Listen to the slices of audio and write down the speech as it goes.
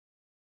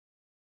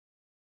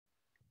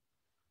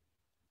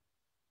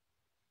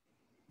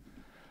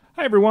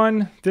Hi,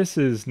 everyone. This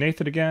is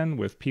Nathan again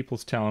with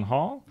People's Town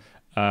Hall.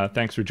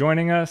 Thanks for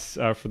joining us.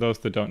 For those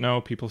that don't know,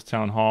 People's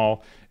Town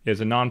Hall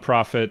is a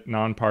nonprofit,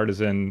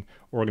 nonpartisan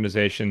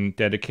organization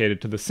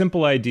dedicated to the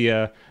simple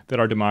idea that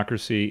our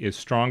democracy is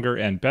stronger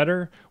and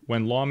better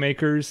when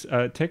lawmakers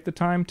take the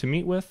time to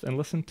meet with and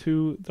listen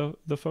to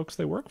the folks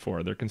they work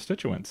for, their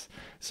constituents.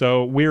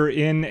 So we're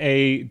in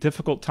a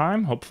difficult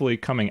time, hopefully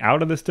coming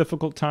out of this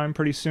difficult time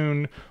pretty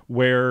soon,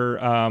 where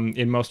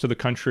in most of the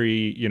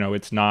country,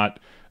 it's not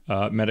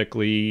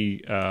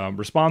medically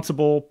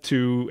responsible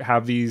to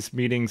have these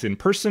meetings in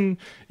person,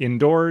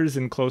 indoors,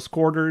 in close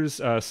quarters.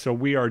 So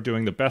we are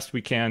doing the best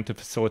we can to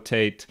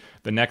facilitate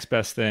the next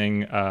best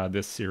thing,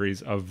 this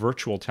series of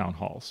virtual town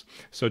halls.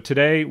 So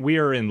today we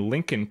are in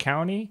Lincoln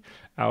County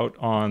out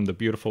on the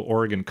beautiful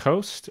Oregon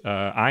coast.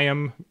 I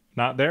am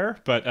not there,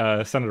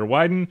 but Senator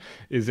Wyden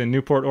is in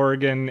Newport,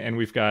 Oregon, and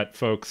we've got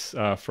folks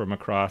from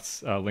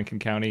across Lincoln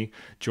County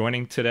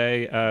joining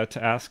today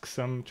to ask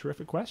some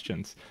terrific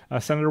questions.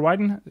 Senator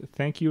Wyden,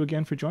 thank you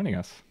again for joining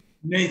us.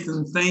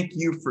 Nathan, thank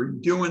you for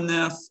doing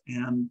this,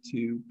 and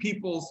to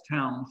People's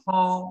Town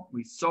Hall,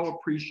 we so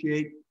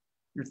appreciate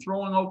you're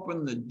throwing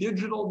open the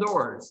digital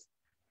doors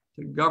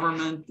to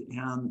government,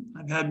 and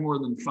I've had more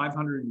than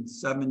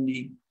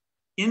 570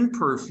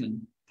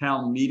 in-person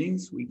town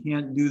meetings. We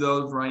can't do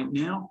those right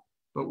now,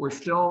 but we're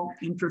still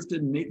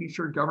interested in making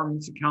sure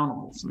government's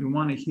accountable. So we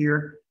want to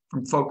hear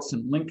from folks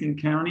in Lincoln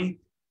County.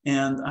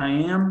 And I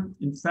am,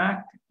 in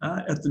fact,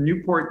 at the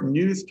Newport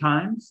News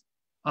Times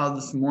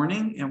this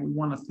morning, and we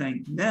want to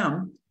thank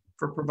them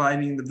for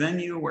providing the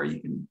venue where you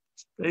can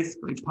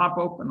basically pop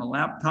open a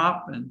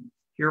laptop and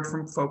hear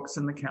from folks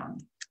in the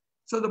county.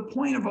 So the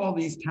point of all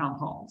these town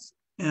halls,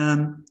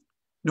 and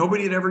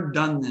nobody had ever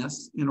done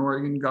this in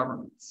Oregon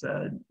government,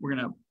 said we're going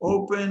to have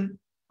open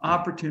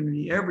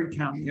opportunity every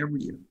county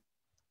every year.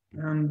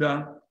 And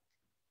the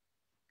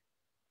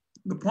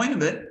point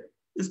of it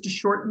is to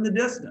shorten the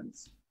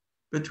distance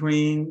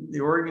between the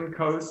Oregon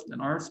coast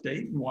and our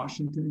state in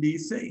Washington,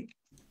 D.C.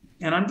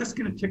 And I'm just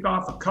going to tick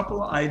off a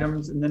couple of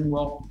items and then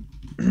we'll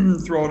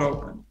throw it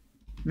open.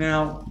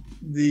 Now,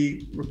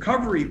 the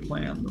recovery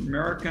plan, the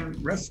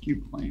American Rescue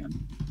Plan,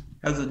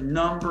 has a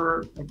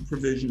number of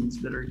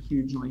provisions that are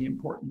hugely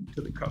important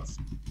to the coast.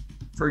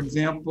 For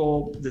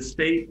example, the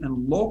state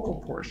and local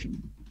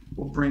portion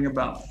will bring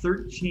about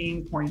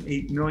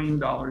 $13.8 million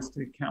to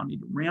the county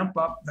to ramp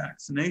up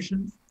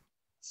vaccinations,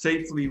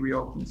 safely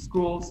reopen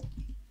schools,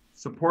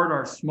 support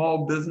our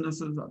small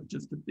businesses. I was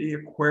just at the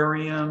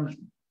aquarium,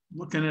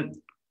 looking at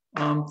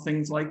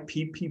things like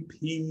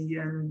PPP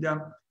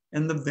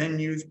and the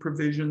venues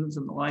provisions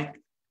and the like.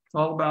 It's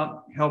all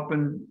about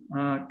helping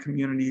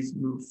communities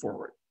move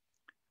forward.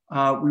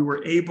 We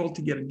were able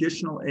to get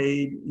additional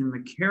aid in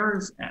the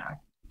CARES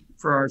Act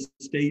for our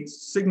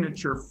state's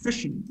signature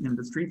fishing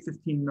industry,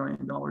 $15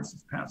 million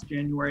this past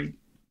January,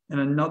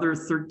 and another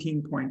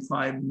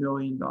 $13.5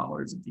 million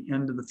at the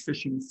end of the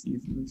fishing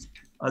seasons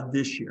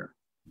this year.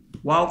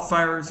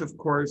 Wildfires, of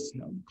course,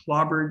 have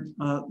clobbered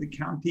the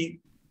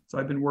county. So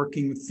I've been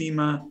working with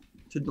FEMA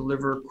to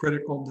deliver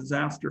critical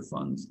disaster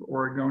funds for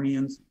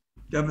Oregonians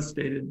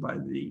devastated by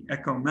the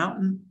Echo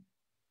Mountain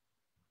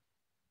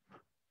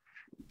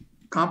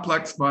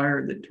complex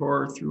fire that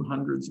tore through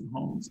hundreds of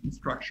homes and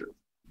structures.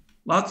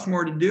 Lots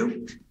more to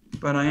do,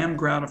 but I am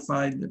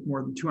gratified that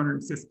more than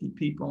 250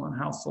 people and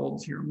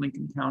households here in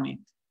Lincoln County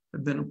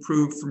have been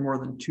approved for more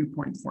than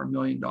 $2.4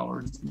 million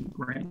in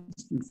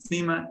grants through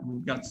FEMA, and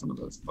we've got some of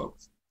those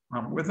folks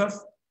with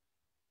us.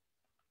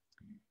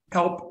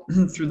 Help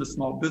through the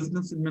Small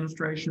Business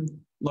Administration,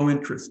 low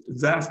interest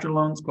disaster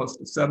loans, close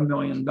to $7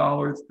 million,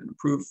 been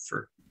approved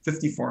for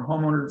 54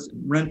 homeowners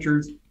and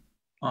renters.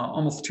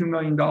 Almost $2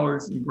 million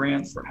in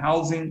grants for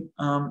housing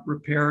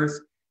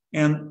repairs.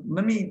 And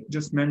let me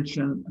just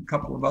mention a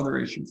couple of other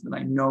issues that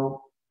I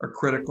know are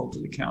critical to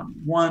the county.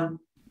 One,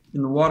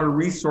 in the water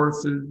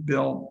resources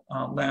bill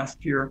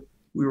last year,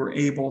 we were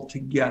able to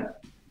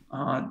get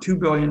 $2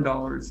 billion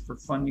for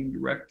funding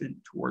directed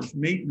towards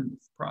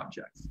maintenance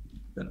projects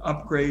that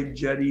upgrade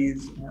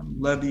jetties and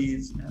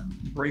levees and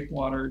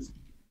breakwaters.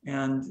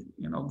 And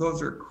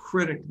those are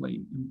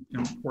critically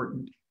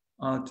important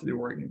to the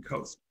Oregon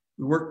coast.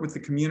 We work with the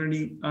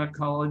community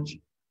college,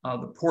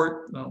 the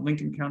port,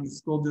 Lincoln County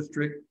School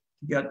District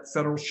to get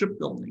federal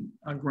shipbuilding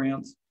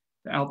grants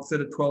to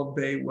outfit a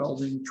 12-bay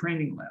welding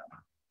training lab.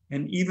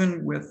 And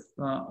even with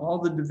all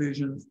the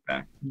divisions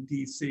back in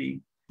DC,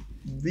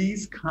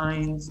 these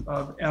kinds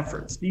of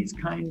efforts, these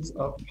kinds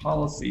of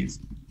policies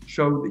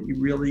show that you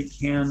really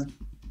can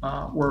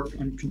work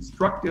on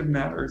constructive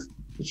matters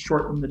to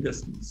shorten the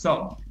distance.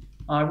 So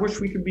I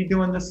wish we could be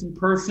doing this in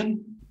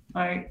person.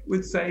 I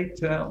would say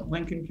to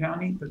Lincoln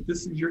County, but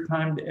this is your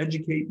time to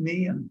educate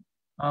me, and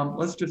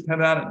let's just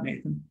have at it,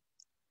 Nathan.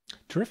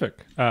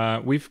 Terrific.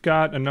 We've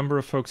got a number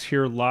of folks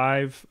here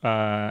live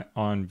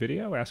on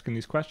video asking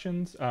these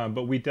questions,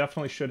 but we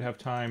definitely should have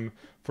time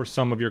for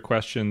some of your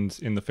questions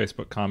in the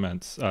Facebook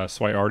comments.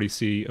 So I already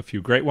see a few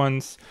great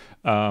ones,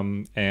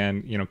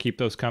 and keep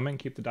those coming,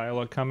 keep the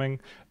dialogue coming.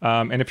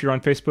 And if you're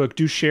on Facebook,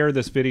 do share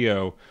this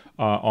video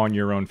on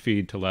your own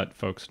feed to let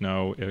folks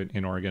know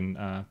in Oregon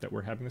that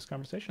we're having this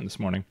conversation this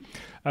morning.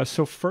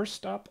 So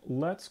first up,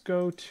 let's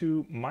go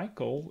to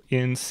Michael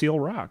in Seal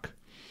Rock.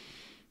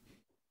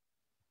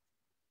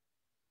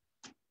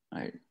 All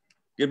right.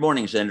 Good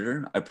morning,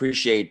 Senator. I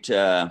appreciate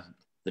the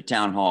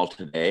town hall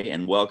today,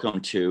 and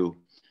welcome to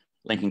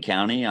Lincoln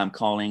County. I'm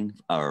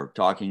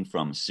talking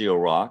from Seal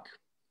Rock.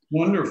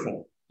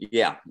 Wonderful.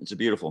 Yeah, it's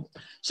beautiful.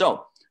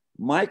 So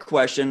my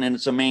question, and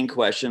it's a main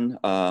question,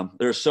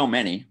 there's so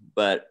many,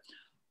 but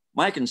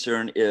my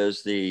concern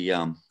is the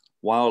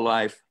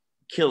wildlife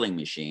killing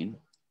machine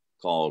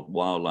called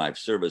Wildlife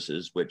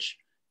Services, which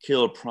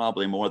killed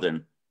probably more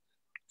than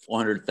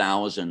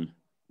 400,000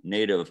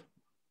 native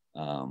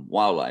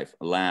wildlife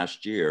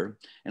last year.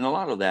 And a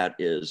lot of that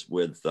is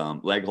with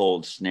leg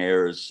holds,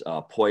 snares,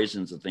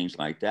 poisons and things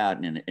like that,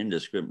 and it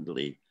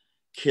indiscriminately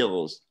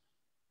kills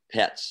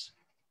pets,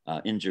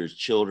 injures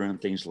children,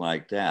 things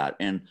like that.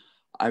 And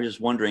I was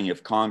wondering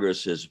if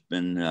Congress has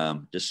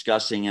been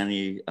discussing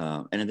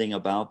anything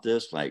about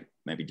this, like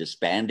maybe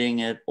disbanding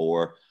it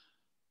or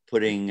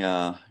putting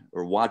or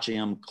watching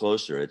them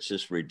closer. It's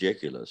just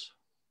ridiculous.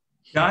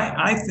 Yeah,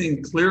 I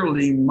think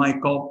clearly,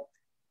 Michael,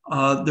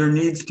 there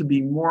needs to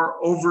be more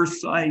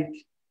oversight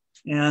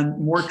and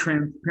more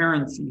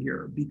transparency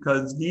here,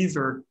 because these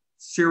are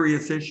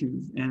serious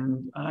issues.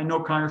 And I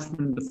know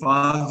Congressman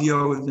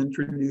DeFazio has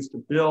introduced a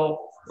bill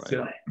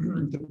to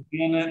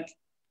ban it.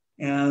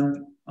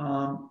 And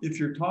if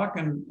you're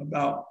talking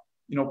about,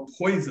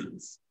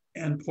 poisons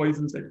and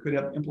poisons that could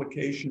have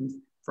implications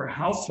for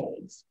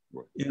households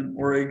in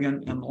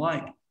Oregon and the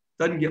like,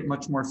 doesn't get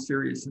much more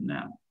serious than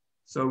that.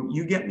 So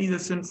you get me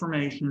this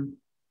information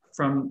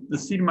from the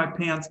seat of my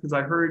pants, because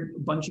I heard a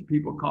bunch of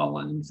people call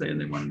in and say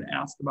they wanted to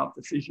ask about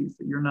this issue, so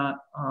you're not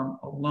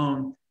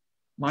alone.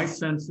 My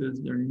sense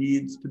is there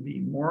needs to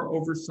be more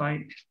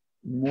oversight,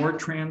 more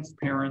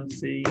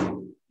transparency,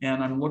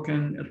 and I'm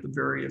looking at the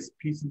various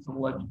pieces of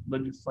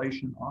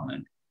legislation on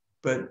it.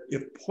 But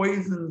if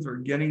poisons are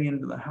getting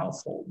into the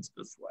households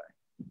this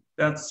way,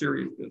 that's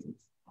serious business.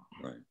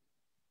 Right.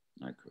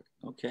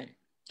 Okay.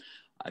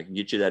 I can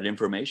get you that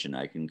information.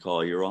 I can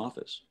call your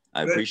office.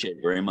 I appreciate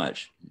it very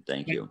much.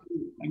 Thank you.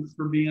 Thanks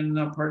for being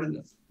a part of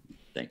this.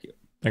 Thank you.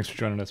 Thanks for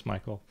joining us,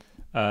 Michael.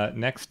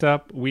 Next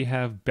up, we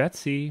have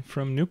Betsy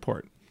from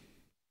Newport.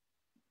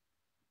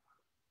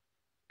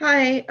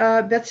 Hi,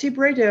 Betsy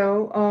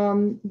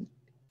Brado.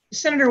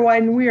 Senator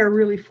Wyden, we are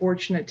really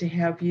fortunate to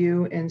have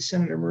you and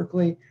Senator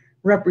Merkley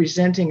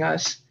representing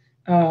us,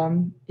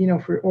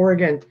 for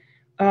Oregon.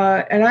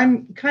 And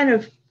I'm kind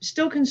of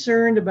still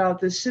concerned about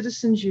the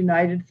Citizens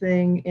United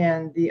thing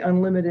and the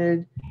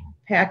unlimited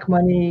PAC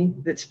money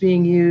that's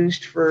being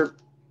used for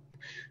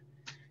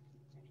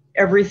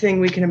everything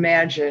we can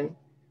imagine.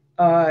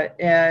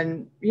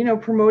 And,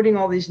 promoting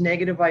all these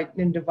negative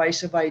and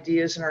divisive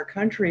ideas in our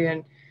country.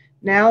 And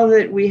now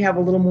that we have a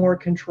little more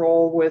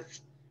control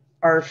with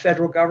our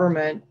federal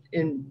government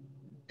in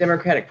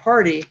Democratic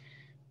Party,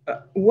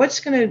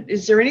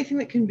 is there anything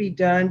that can be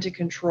done to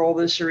control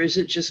this, or is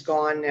it just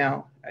gone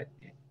now?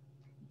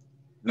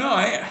 No,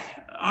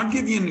 I'll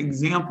give you an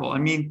example. I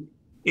mean,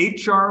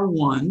 HR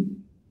 1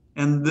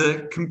 and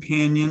the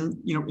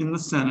companion, in the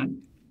Senate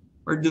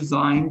are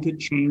designed to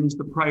change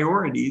the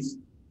priorities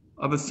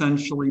of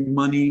essentially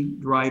money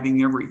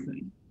driving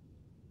everything.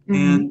 Mm-hmm.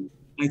 And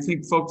I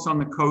think folks on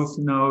the coast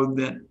know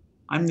that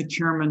I'm the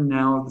chairman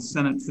now of the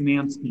Senate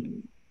Finance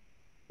Committee,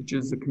 which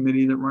is the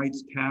committee that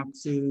writes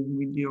taxes.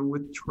 We deal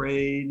with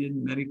trade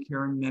and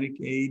Medicare and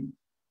Medicaid.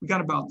 We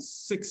got about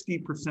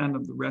 60%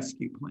 of the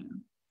rescue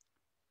plan.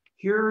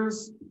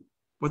 Here's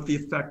what the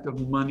effect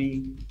of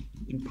money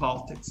in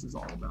politics is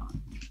all about.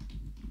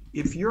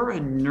 If you're a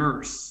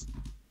nurse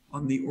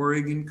on the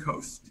Oregon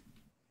coast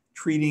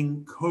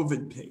treating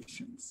COVID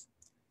patients,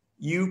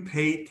 you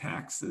pay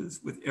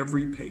taxes with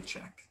every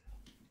paycheck.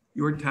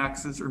 Your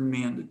taxes are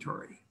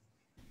mandatory.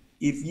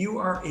 If you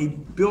are a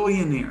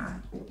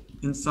billionaire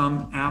in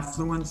some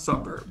affluent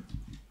suburb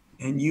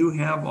and you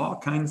have all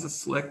kinds of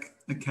slick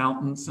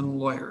accountants and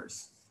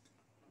lawyers,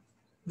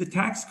 the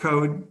tax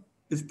code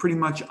is pretty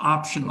much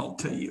optional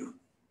to you.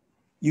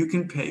 You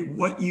can pay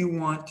what you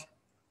want,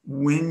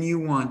 when you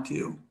want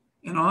to,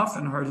 and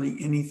often hardly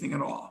anything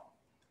at all.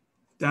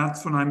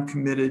 That's what I'm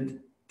committed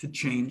to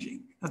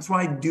changing. That's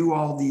why I do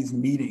all these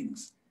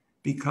meetings,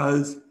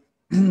 because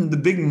the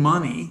big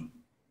money,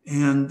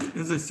 and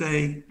as I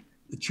say,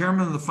 the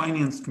chairman of the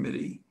Finance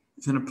Committee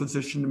is in a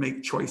position to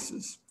make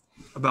choices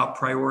about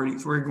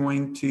priorities. We're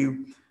going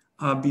to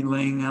be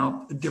laying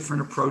out a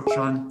different approach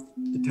on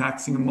the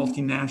taxing of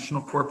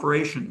multinational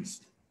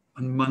corporations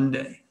on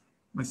Monday.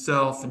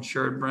 Myself and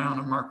Sherrod Brown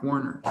and Mark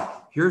Warner.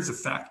 Here's a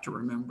fact to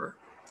remember.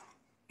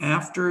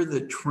 After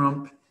the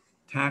Trump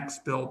tax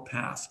bill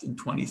passed in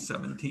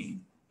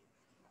 2017,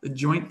 the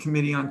Joint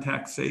Committee on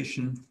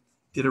Taxation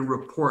did a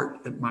report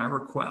at my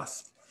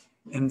request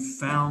and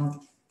found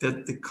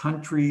that the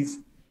country's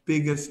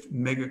biggest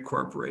mega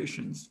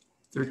corporations,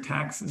 their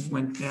taxes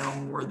went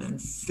down more than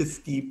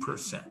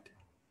 50%.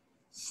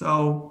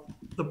 So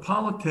the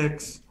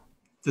politics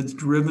that's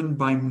driven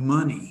by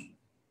money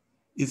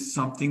is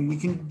something we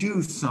can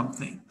do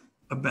something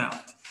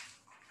about.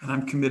 And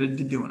I'm committed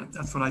to doing it.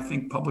 That's what I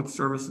think public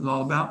service is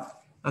all about.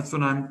 That's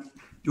what I'm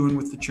doing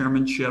with the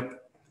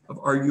chairmanship of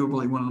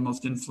arguably one of the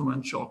most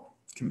influential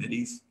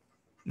committees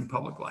in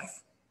public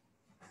life.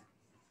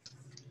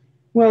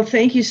 Well,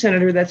 thank you,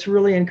 Senator. That's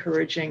really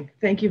encouraging.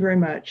 Thank you very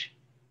much.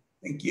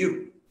 Thank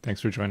you.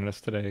 Thanks for joining us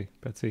today,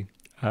 Betsy.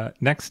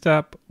 Next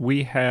up,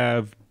 we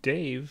have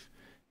Dave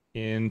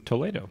in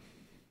Toledo.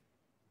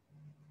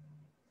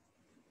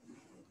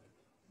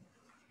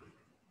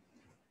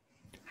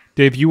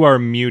 Dave, you are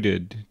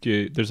muted.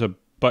 There's a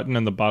button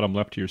in the bottom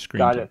left of your screen.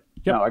 Got it.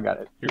 Yep. No, I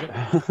got it. You're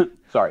good.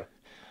 Sorry.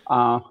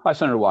 Hi,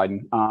 Senator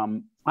Wyden.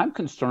 I'm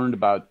concerned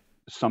about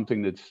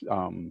something that's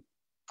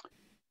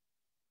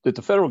that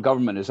the federal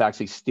government is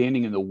actually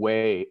standing in the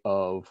way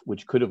of,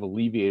 which could have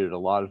alleviated a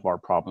lot of our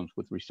problems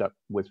with respect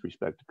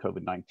to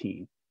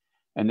COVID-19.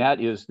 And that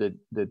is that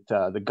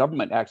the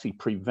government actually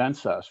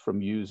prevents us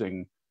from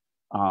using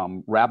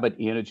rapid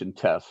antigen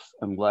tests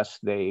unless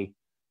they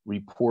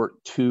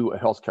report to a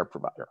healthcare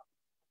provider.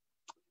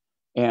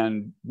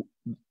 And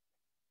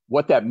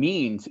what that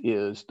means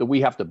is that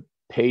we have to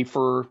pay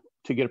to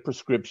get a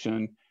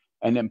prescription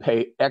and then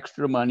pay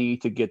extra money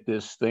to get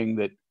this thing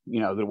that,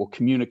 that will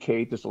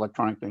communicate, this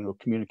electronic thing that will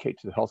communicate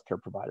to the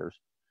healthcare providers.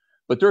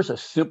 But there's a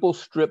simple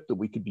strip that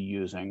we could be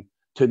using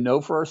to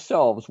know for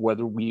ourselves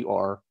whether we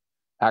are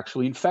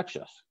actually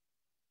infectious.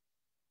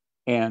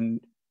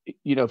 And,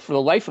 for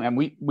the life of them,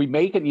 we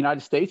make it in the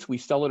United States, we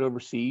sell it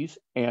overseas,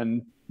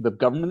 and the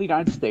government of the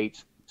United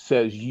States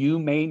says you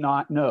may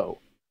not know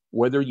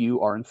whether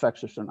you are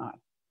infectious or not.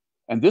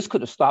 And this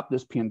could have stopped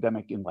this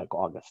pandemic in like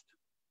August.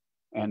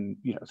 And,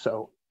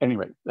 so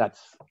anyway,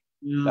 that's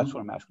what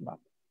I'm asking about.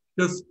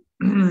 Just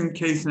in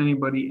case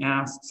anybody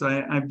asks,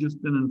 I've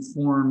just been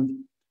informed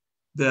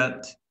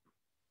that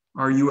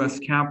our U.S.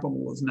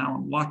 Capitol is now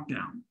in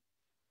lockdown,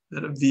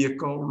 that a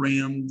vehicle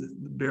rammed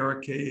the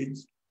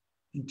barricades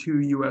and 2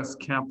 U.S.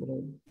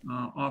 Capitol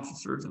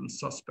officers and a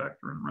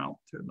suspect are en route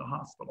to the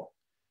hospital.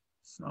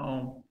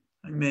 So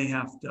I may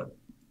have to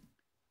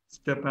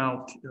step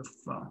out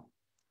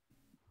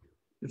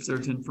if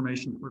there's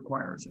information that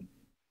requires it.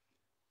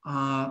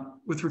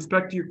 With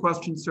respect to your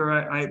question,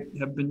 sir, I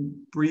have been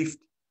briefed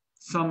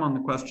some on the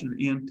question of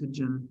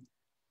antigen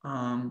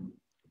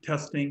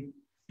testing,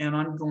 and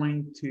I'm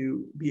going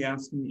to be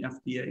asking the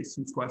FDA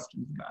some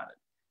questions about it.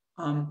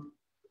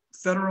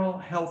 Federal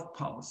health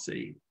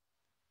policy.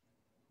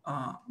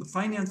 The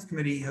Finance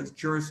Committee has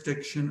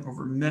jurisdiction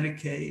over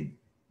Medicaid,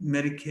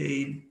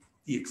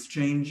 the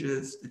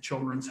exchanges, the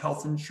Children's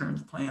Health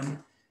Insurance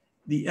Plan.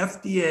 The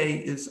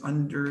FDA is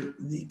under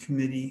the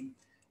committee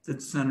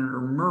that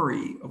Senator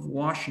Murray of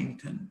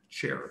Washington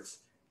chairs.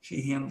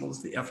 She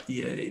handles the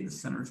FDA, the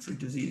Centers for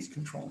Disease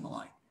Control and the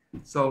like.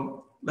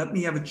 So let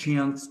me have a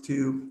chance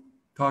to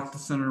talk to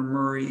Senator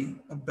Murray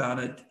about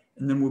it,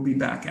 and then we'll be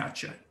back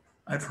at you.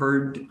 I've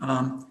heard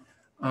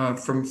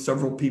from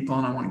several people,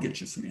 and I want to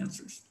get you some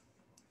answers.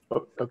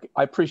 Okay,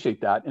 I appreciate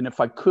that. And if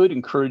I could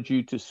encourage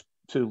you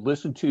to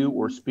listen to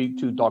or speak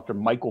to Dr.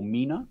 Michael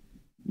Mina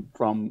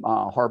from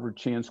Harvard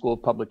Chan School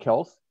of Public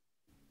Health.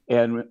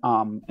 And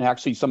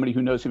actually somebody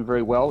who knows him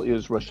very well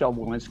is Rochelle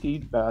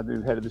Walensky,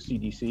 the head of the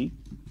CDC.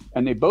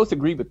 And they both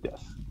agree with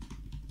this.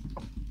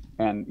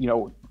 And,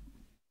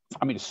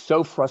 it's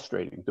so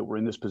frustrating that we're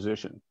in this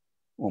position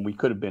when we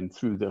could have been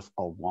through this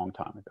a long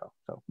time ago.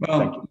 So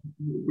thank you.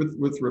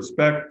 With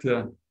respect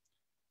to,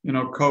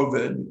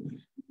 COVID,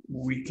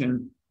 we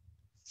can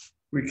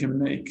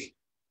make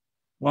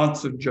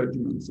lots of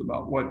judgments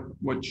about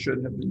what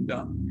should have been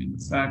done. I mean,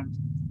 the fact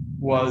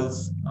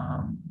was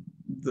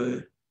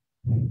the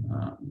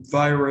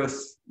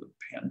virus, the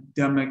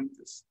pandemic,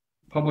 this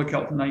public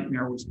health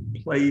nightmare was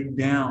played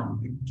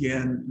down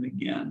again and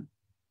again,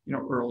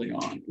 early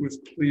on. It was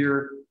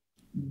clear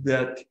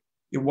that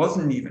it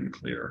wasn't even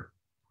clear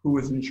who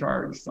was in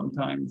charge.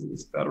 Sometimes it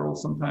was federal,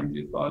 sometimes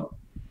you thought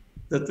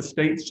that the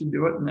states should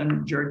do it, and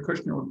then Jared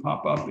Kushner would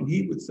pop up and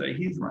he would say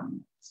he's running.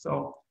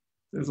 So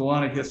there's a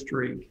lot of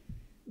history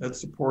that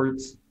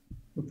supports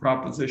the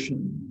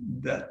proposition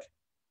that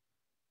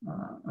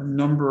a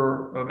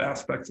number of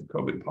aspects of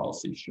COVID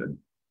policy should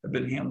have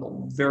been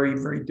handled very,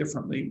 very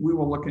differently. We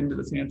will look into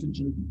this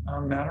antigen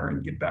matter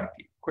and get back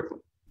to you quickly.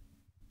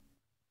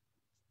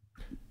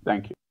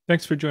 Thank you.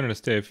 Thanks for joining us,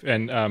 Dave.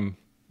 And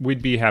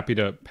we'd be happy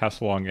to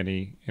pass along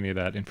any of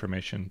that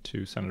information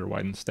to Senator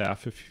Wyden's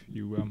staff if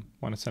you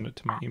want to send it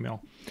to my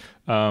email.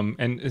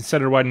 And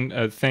Senator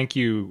Wyden, thank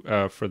you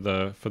for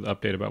the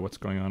update about what's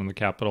going on in the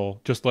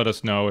Capitol. Just let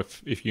us know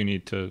if you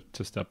need to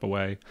step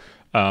away.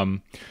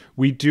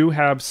 We do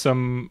have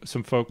some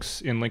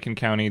folks in Lincoln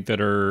County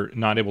that are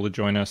not able to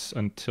join us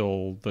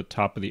until the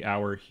top of the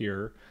hour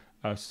here.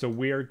 So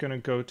we are going to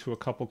go to a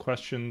couple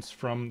questions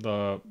from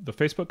the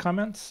Facebook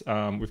comments.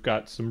 We've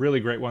got some really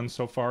great ones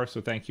so far, so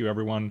thank you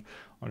everyone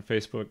on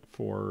Facebook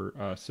for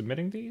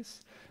submitting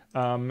these.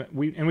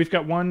 We've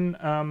got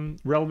one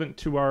relevant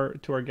to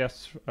our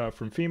guests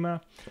from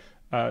FEMA.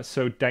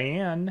 So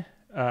Diane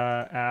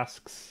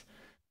asks,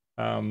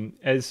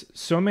 as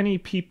so many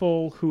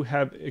people who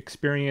have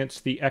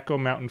experienced the Echo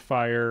Mountain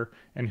fire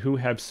and who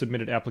have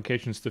submitted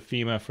applications to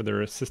FEMA for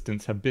their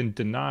assistance have been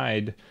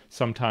denied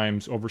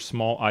sometimes over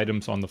small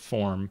items on the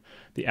form,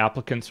 the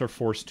applicants are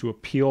forced to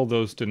appeal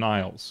those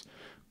denials.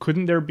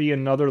 Couldn't there be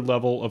another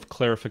level of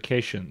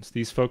clarifications?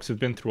 These folks have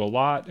been through a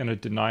lot, and a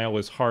denial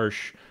is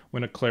harsh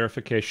when a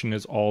clarification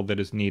is all that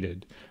is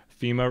needed.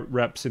 FEMA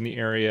reps in the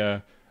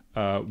area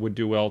would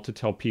do well to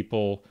tell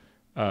people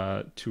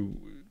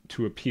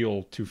to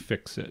appeal to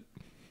fix it.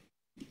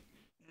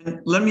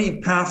 And let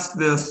me pass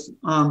this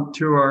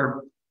to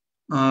our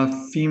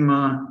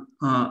FEMA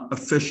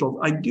officials.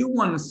 I do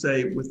want to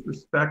say, with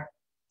respect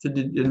to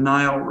the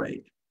denial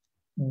rate,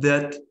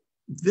 that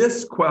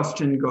this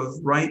question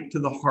goes right to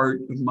the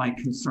heart of my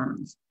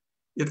concerns.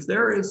 If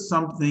there is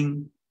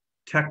something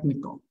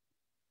technical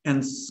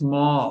and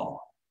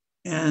small,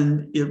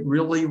 and it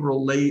really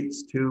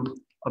relates to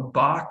a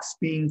box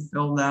being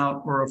filled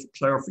out or a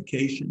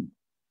clarification,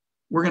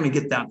 we're going to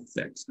get that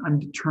fixed. I'm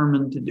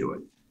determined to do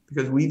it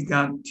because we've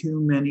got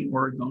too many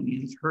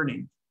Oregonians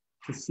hurting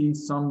to see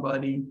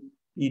somebody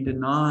be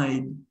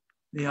denied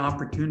the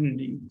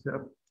opportunity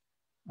to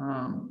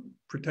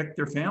protect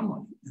their family.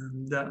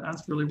 And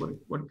that's really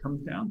what it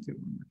comes down to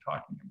when we're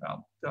talking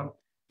about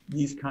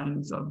these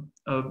kinds of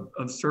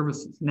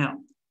services. Now,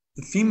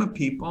 the FEMA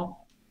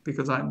people,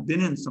 because I've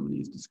been in some of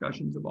these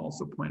discussions, have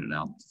also pointed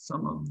out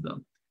some of the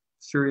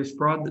serious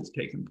fraud that's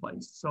taken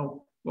place.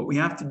 So what we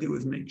have to do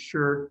is make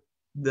sure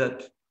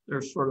that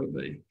there's sort of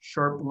a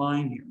sharp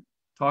line here.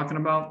 Talking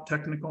about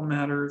technical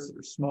matters that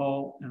are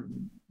small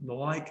and the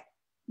like,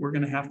 we're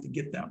going to have to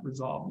get that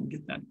resolved and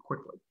get that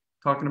quickly.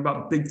 Talking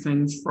about big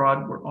things,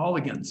 fraud, we're all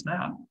against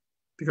that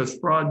because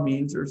fraud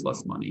means there's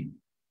less money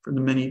for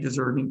the many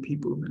deserving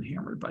people who've been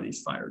hammered by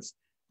these fires.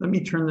 Let me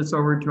turn this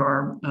over to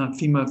our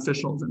FEMA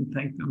officials and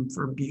thank them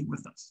for being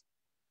with us.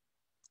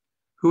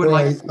 Who would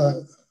like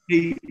to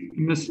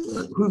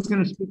who's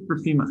going to speak for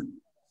FEMA?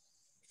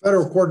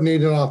 Federal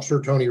Coordinating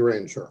Officer Tony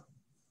Raines, sir.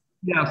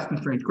 Yes,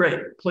 Mr. Raines, great.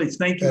 Please,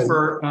 thank you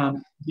for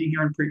being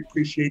here and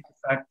appreciate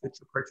the fact that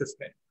you're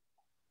participating.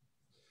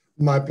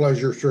 My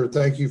pleasure, sir.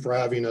 Thank you for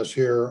having us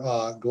here.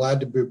 Glad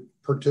to be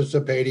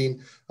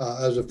participating.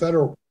 As a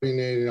Federal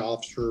Coordinating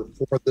Officer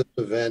for this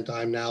event,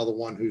 I'm now the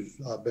one who's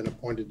been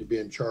appointed to be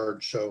in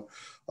charge. So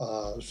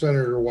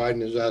Senator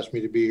Wyden has asked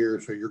me to be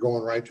here, so you're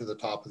going right to the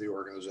top of the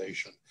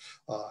organization.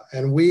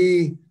 And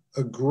we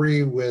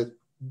agree with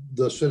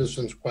the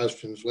citizens'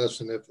 questions.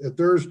 Listen, if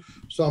there's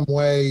some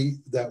way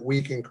that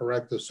we can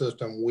correct the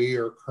system, we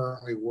are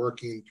currently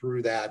working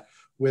through that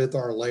with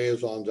our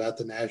liaisons at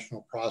the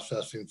National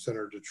Processing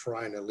Center to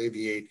try and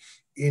alleviate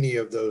any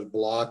of those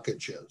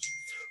blockages.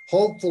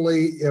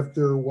 Hopefully, if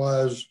there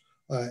was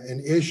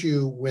an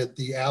issue with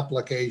the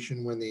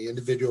application when the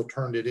individual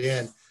turned it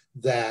in,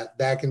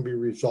 that can be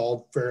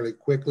resolved fairly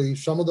quickly.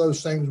 Some of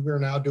those things we're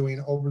now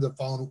doing over the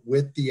phone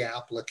with the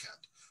applicant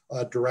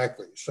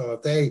directly. So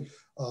if they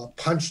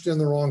punched in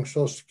the wrong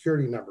social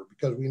security number,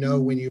 because we know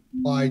when you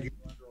applied, you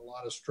were under a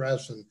lot of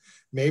stress and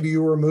maybe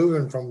you were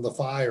moving from the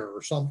fire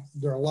or something.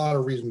 There are a lot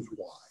of reasons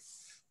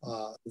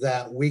why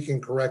that we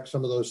can correct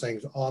some of those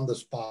things on the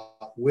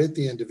spot with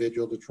the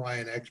individual to try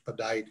and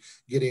expedite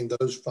getting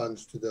those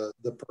funds to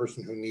the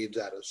person who needs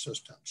that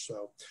assistance.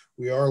 So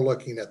we are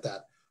looking at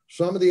that.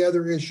 Some of the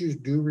other issues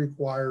do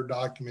require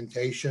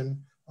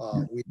documentation.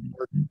 We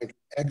are going to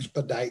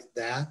expedite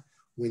that.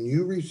 When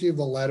you receive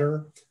a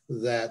letter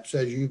that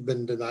says you've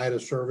been denied a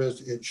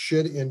service, it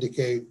should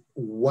indicate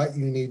what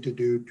you need to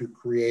do to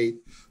create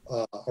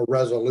a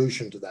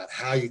resolution to that,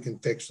 how you can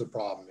fix the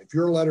problem. If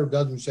your letter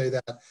doesn't say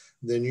that,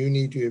 then you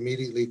need to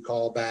immediately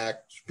call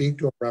back, speak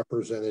to a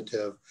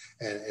representative,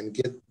 and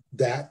get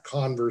that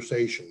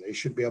conversation. They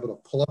should be able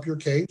to pull up your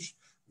case,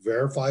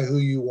 verify who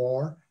you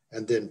are,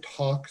 and then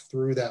talk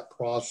through that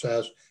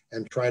process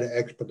and try to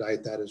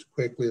expedite that as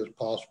quickly as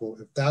possible.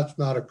 If that's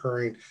not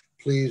occurring,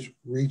 please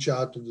reach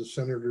out to the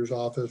senator's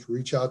office,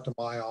 reach out to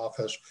my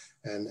office,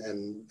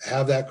 and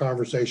have that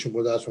conversation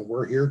with us. And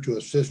we're here to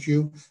assist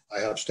you. I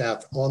have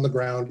staff on the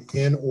ground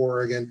in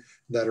Oregon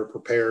that are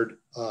prepared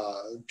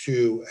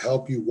to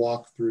help you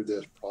walk through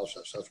this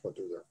process. That's what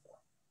they're there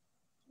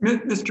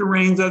for. Mr.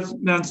 Raines,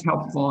 that's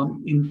helpful,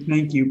 and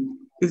thank you.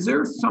 Is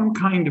there some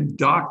kind of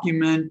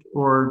document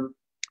or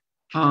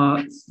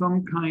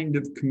some kind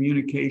of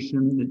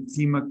communication that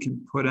FEMA can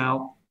put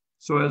out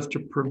so as to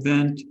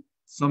prevent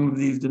some of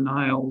these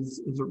denials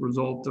as a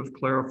result of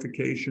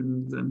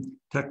clarifications and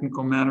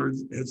technical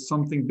matters? Has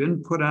something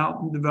been put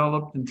out and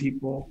developed and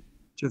people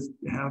just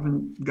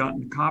haven't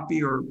gotten a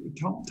copy? Or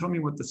tell me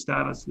what the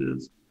status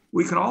is.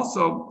 We could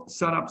also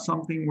set up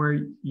something where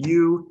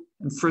you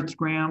and Fritz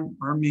Graham,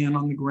 our man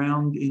on the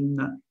ground in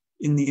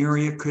the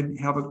area, could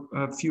have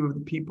a few of the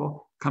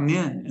people come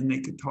in and they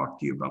could talk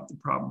to you about the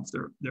problems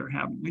they're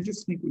having. I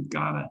just think we've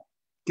got to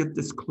get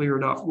this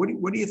cleared up.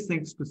 What do you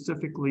think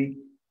specifically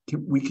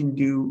we can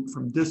do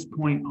from this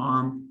point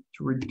on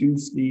to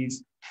reduce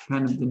these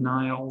kind of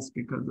denials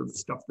because of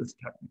stuff that's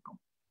technical?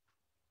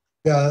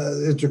 Yeah,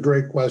 it's a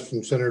great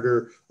question,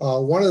 Senator.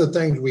 One of the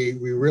things we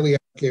really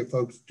advocate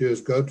folks to do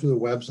is go to the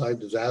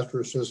website,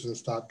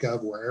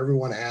 disasterassistance.gov, where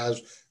everyone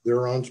has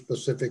their own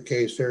specific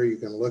case there. You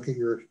can look at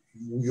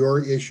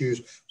your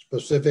issues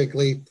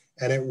specifically,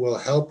 and it will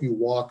help you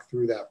walk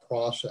through that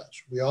process.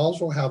 We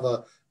also have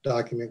a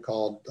document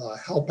called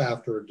Help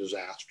After a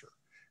Disaster.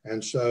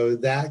 And so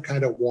that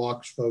kind of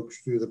walks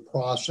folks through the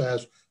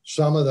process,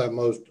 some of the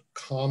most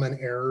common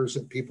errors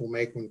that people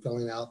make when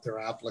filling out their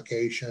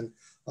application,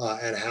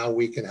 and how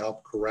we can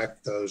help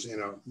correct those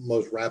in a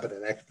most rapid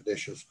and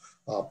expeditious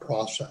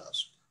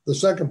process. The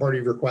second part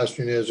of your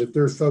question is, if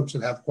there's folks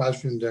that have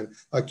questions and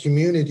a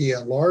community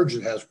at large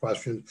that has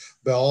questions,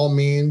 by all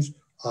means,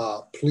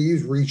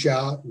 please reach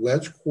out.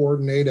 Let's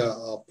coordinate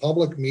a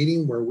public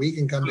meeting where we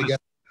can come together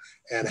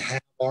and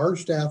have our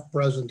staff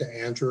present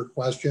to answer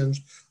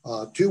questions.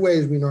 Two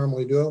ways we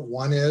normally do it.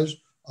 One is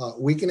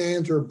we can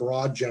answer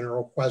broad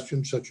general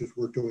questions such as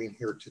we're doing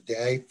here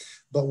today.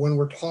 But when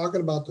we're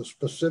talking about the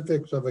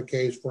specifics of a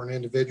case for an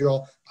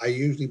individual, I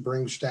usually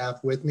bring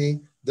staff with me.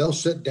 They'll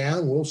sit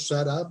down, we'll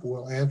set up,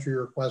 we'll answer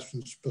your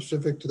questions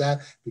specific to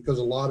that, because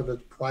a lot of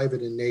it's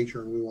private in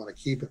nature and we want to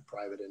keep it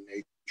private in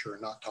nature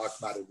and not talk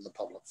about it in the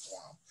public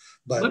forum.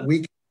 But we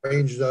can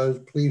arrange those.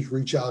 Please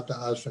reach out to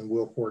us and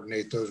we'll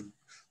coordinate those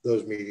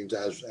meetings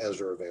as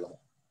they're available.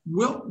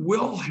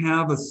 We'll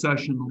have a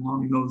session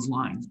along those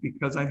lines,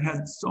 because I've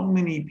had so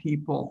many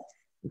people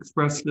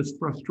express this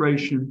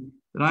frustration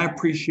that I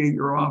appreciate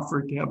your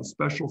offer to have a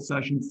special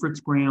session. Fritz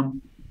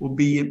Graham will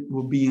be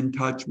in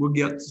touch. We'll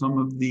get some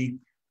of the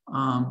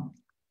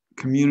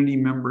community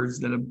members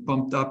that have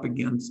bumped up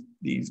against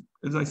these,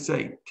 as I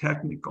say,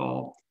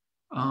 technical,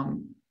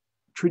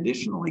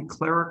 traditionally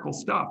clerical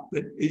stuff.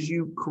 But as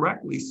you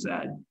correctly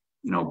said,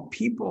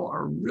 people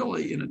are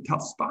really in a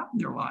tough spot in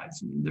their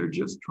lives. I mean, they're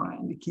just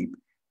trying to keep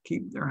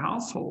their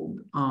household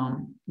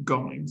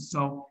going.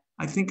 So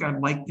I think I'd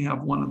like to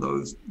have one of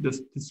those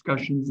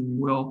discussions, and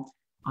we'll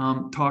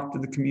talk to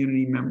the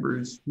community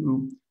members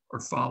who are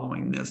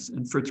following this.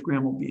 And Fritz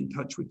Graham will be in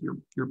touch with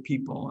your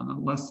people. And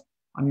unless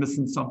I'm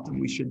missing something,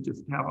 we should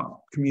just have a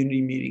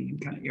community meeting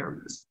and kind of air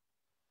this.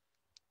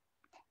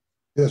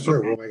 Yes, sir.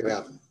 Okay. We'll make it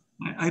happen.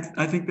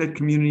 I think that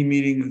community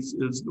meeting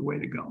is the way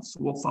to go. So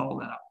we'll follow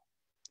that up.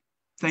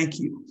 Thank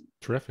you.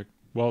 Terrific.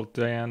 Well,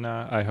 Diane,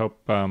 I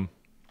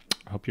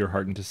hope you're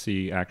heartened to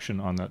see action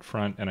on that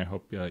front, and I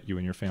hope you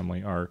and your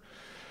family are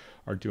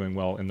doing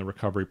well in the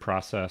recovery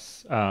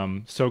process.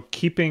 So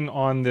keeping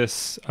on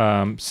this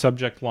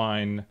subject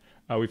line,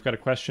 we've got a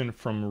question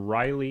from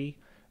Riley,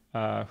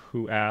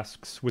 who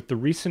asks, with the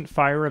recent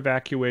fire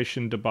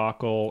evacuation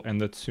debacle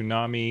and the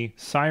tsunami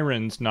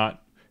sirens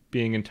not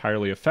being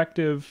entirely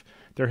effective,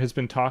 there has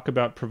been talk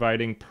about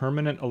providing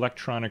permanent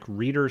electronic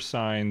reader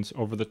signs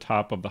over the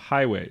top of the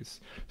highways,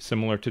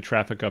 similar to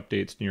traffic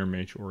updates near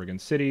major Oregon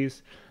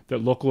cities,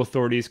 that local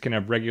authorities can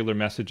have regular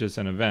messages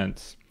and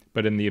events,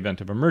 but in the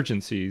event of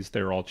emergencies,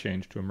 they're all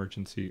changed to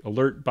emergency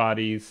alert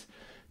bodies,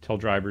 tell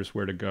drivers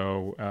where to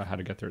go, how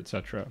to get there,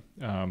 etc.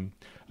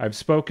 I've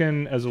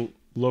spoken as a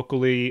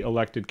locally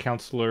elected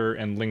counselor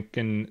and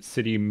Lincoln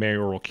City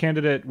mayoral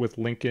candidate with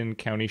Lincoln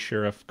County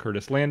Sheriff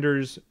Curtis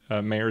Landers,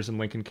 mayors in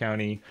Lincoln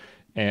County,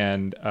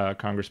 and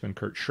Congressman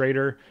Kurt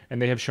Schrader,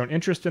 and they have shown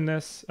interest in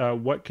this.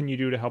 What can you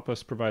do to help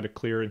us provide a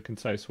clear and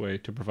concise way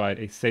to provide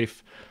a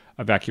safe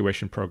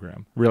evacuation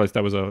program? I realize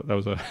that was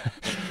a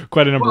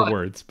quite a number of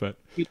words, but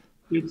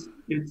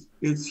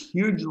it's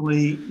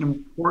hugely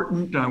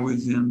important. I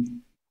was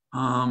in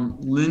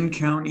Lynn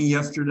County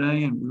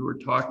yesterday, and we were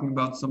talking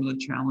about some of the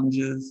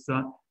challenges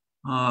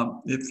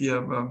if you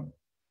have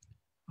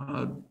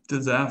a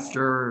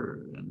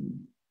disaster, and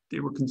they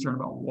were concerned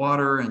about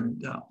water,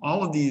 and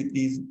all of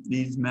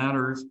these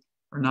matters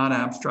are not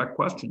abstract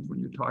questions when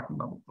you're talking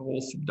about the whole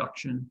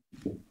subduction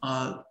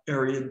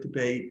area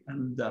debate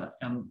and the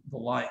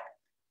like.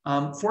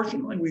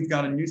 Fortunately, we've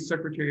got a new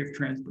Secretary of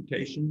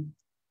Transportation.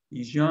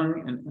 He's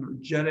young and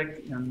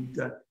energetic, and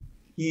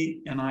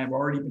he and I have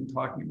already been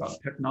talking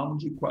about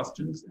technology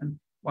questions. And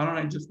why don't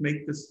I just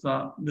make this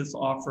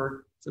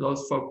offer to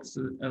those folks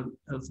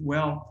as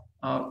well?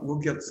 We'll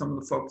get some of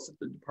the folks at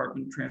the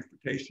Department of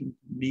Transportation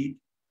to meet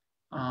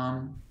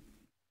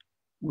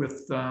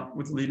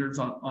with leaders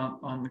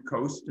on the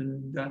coast,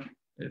 and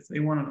if they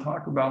want to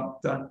talk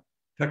about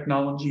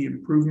technology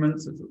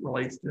improvements as it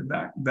relates to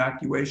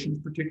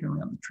evacuations,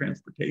 particularly on the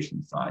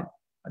transportation side,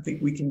 I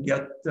think we can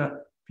get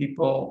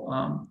people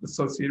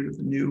associated with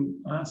the new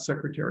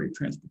Secretary of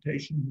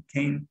Transportation who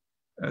came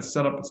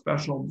set up a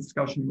special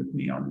discussion with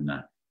me on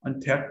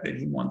tech that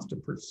he wants to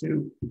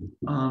pursue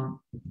on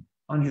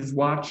his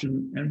watch,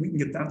 and we can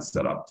get that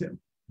set up too.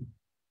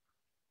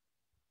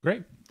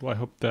 Great. Well, I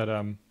hope that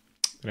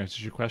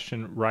answers your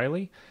question,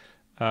 Riley.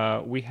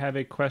 We have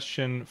a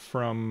question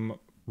from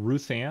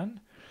Ruth Ann.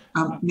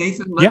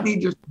 Nathan, let me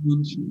just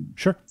mention,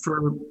 Sure.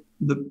 for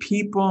the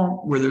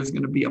people where there's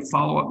going to be a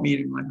follow-up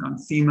meeting, like on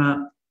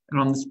FEMA and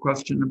on this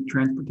question of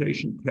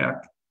transportation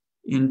tech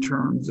in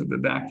terms of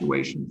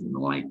evacuations and the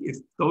like, if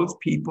those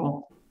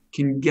people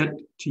can get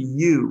to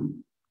you,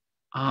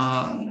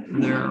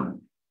 their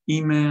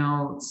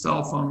email,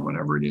 cell phone,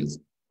 whatever it is,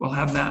 we'll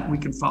have that. We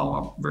can follow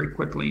up very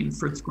quickly. And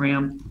Fritz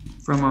Graham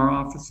from our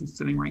office, who's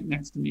sitting right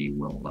next to me,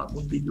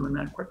 will be doing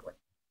that quickly.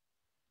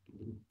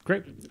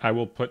 Great. I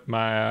will put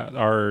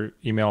our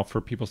email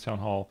for People's Town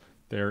Hall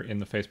there in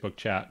the Facebook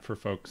chat for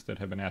folks that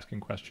have been asking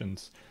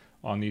questions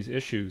on these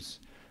issues.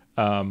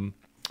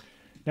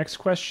 Next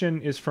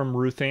question is from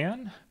Ruth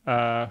Ann,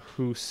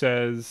 who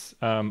says,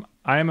 I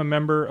am a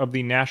member of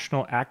the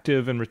National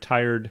Active and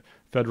Retired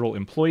Federal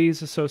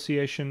Employees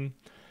Association.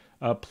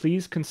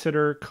 Please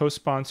consider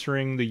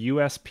co-sponsoring the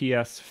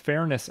USPS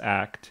Fairness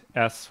Act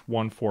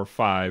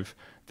S145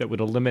 that would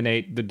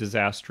eliminate the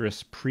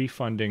disastrous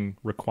pre-funding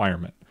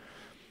requirement.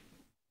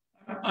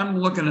 I'm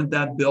looking at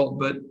that bill,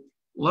 but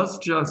let's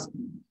just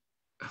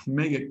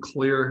make it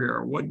clear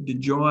here what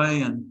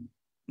DeJoy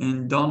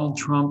and Donald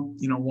Trump,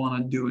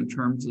 want to do in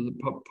terms of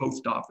the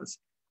post office.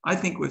 I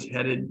think was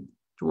headed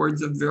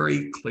towards a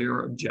very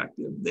clear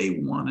objective. They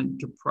wanted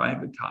to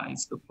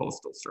privatize the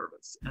Postal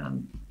Service,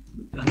 and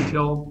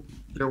until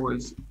there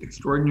was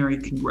extraordinary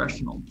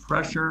congressional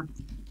pressure,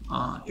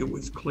 it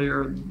was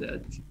clear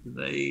that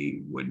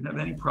they wouldn't have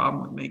any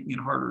problem with making it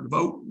harder to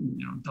vote.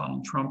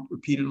 Donald Trump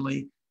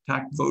repeatedly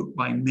attacked vote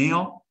by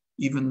mail,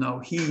 even though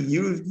he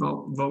used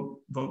vote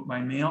by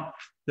mail.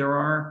 There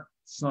are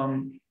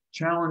some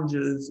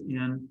challenges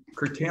in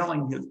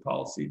curtailing his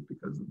policies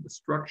because of the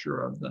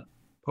structure of the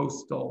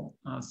Postal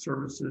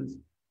Services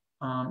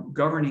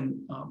governing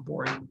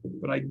board.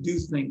 But I do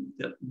think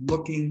that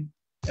looking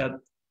at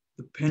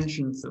the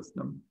pension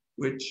system,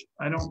 which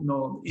I don't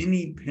know of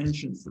any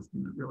pension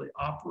system that really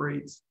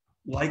operates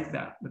like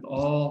that, with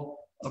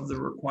all of the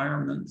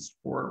requirements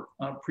for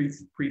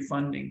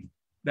pre-funding,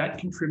 that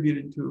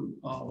contributed to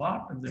a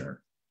lot of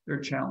their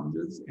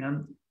challenges.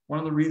 And one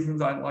of the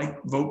reasons I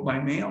like vote by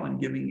mail and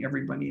giving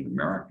everybody in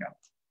America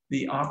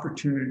the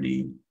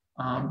opportunity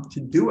to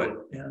do it.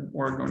 And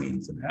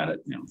Oregonians have had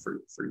it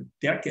for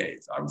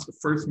decades. I was the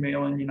first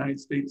mail-in United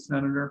States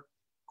Senator.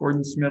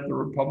 Gordon Smith, a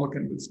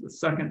Republican, was the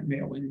second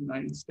mail-in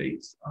United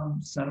States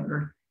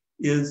Senator.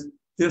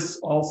 This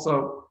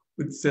also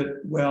would fit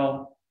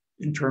well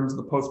in terms of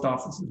the post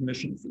office's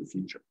mission for the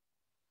future.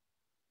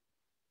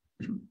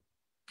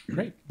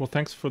 Great. Well,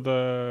 thanks for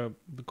the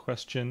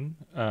question.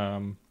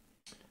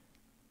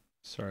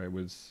 Sorry, it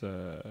was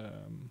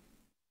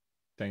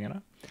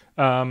Diana.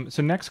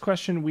 So next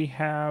question we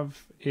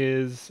have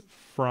is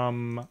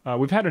from,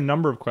 we've had a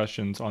number of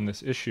questions on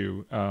this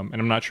issue, and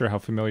I'm not sure how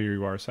familiar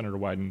you are, Senator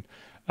Wyden,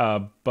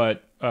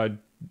 but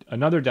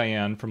another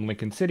Diane from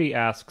Lincoln City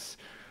asks,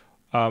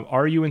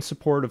 are you in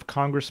support of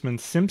Congressman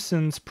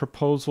Simpson's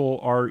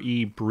proposal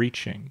RE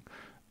breaching?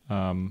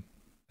 I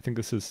think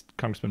this is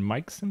Congressman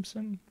Mike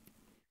Simpson.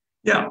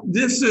 Yeah,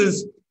 this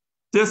is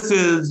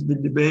the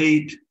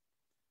debate,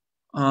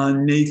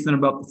 Nathan,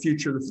 about the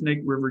future of the Snake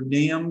River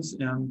dams,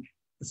 and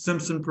the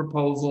Simpson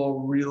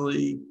proposal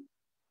really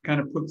kind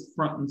of puts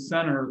front and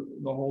center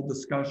the whole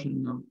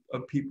discussion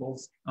of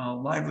people's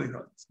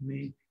livelihoods.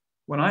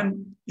 What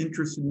I'm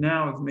interested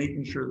now is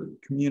making sure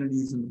that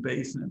communities in the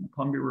basin, in the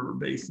Columbia River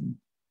Basin,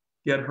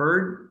 get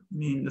heard.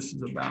 This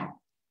is about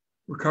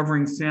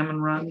recovering salmon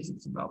runs.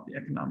 It's about the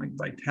economic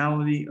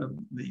vitality of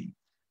the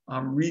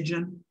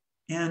region.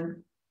 And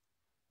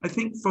I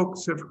think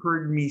folks have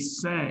heard me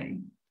say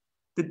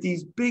that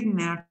these big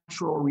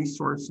natural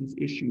resources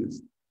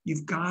issues,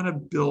 you've got to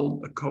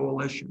build a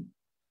coalition.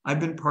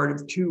 I've been part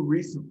of two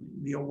recently,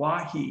 the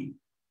Oahe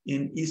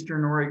in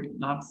Eastern Oregon,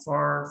 not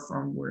far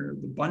from where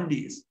the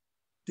Bundys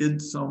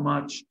did so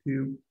much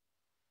to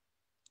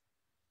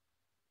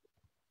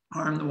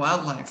harm the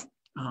wildlife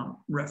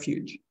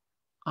refuge.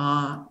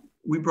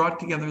 We brought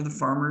together the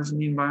farmers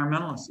and the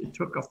environmentalists. It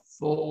took a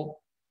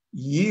full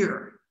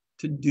year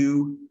to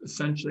do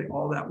essentially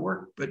all that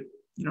work. But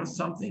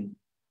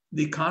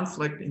the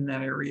conflict in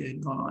that area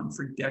had gone on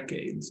for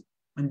decades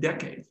and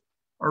decades.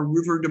 Our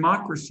river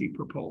democracy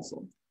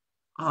proposal.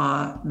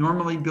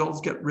 Normally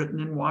bills get written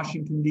in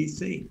Washington,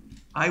 D.C.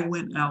 I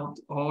went out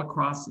all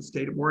across the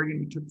state of Oregon.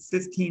 We took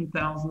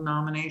 15,000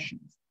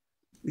 nominations.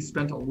 We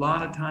spent a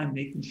lot of time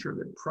making sure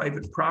that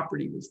private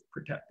property was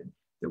protected,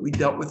 that we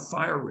dealt with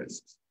fire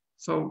risks.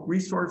 So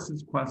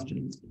resources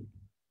questions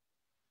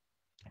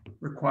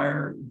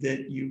require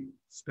that you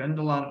spend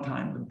a lot of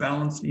time to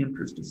balance the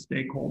interest of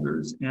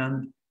stakeholders.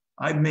 And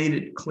I've made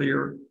it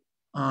clear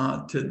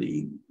to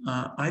the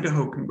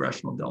Idaho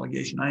congressional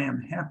delegation, I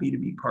am happy to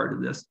be part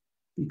of this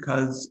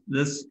because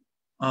this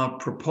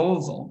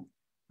proposal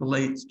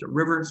relates to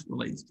rivers,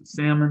 relates to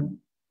salmon,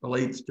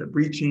 relates to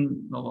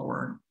breaching the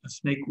lower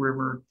Snake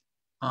River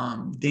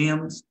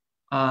dams.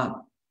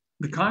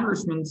 The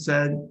congressman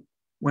said,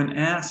 when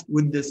asked,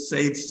 would this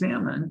save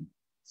salmon,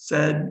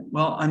 said,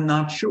 well, I'm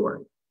not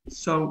sure.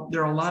 So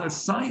there are a lot of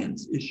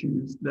science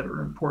issues that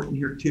are important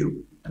here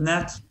too. And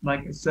that's,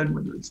 like I said,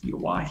 whether it's the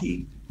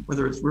Oahe,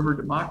 whether it's river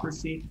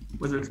democracy,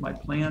 whether it's my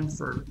plan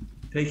for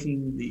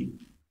taking the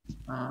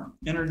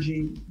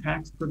energy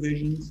tax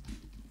provisions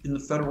in the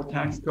federal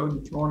tax code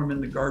and throwing them in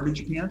the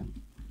garbage can,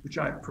 which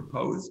I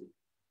proposed.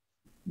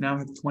 Now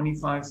have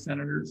 25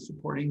 senators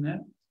supporting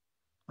that.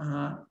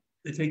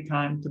 They take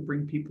time to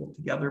bring people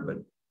together, but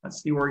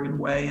that's the Oregon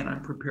way, and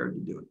I'm prepared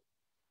to do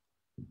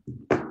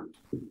it.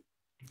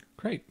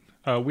 Great.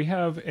 We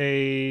have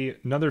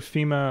another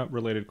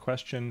FEMA-related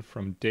question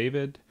from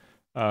David,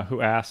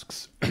 who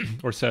asks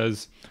or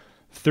says,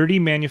 30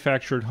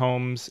 manufactured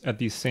homes at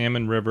the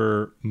Salmon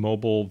River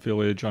Mobile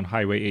Village on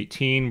Highway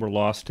 18 were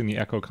lost in the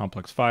Echo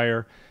Complex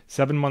fire.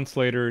 7 months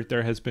later,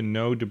 there has been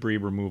no debris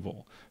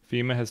removal.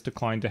 FEMA has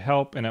declined to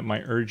help, and at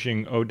my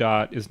urging,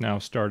 ODOT is now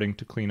starting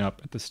to clean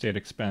up at the state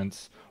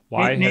expense.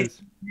 Why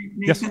Nathan,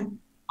 Yes?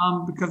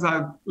 Because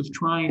I was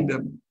trying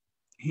to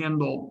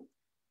handle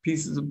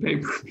pieces of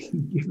paper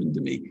being given to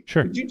me.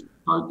 Sure. Could you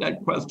start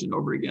that question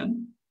over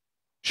again?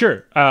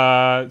 Sure.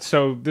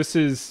 So this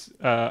is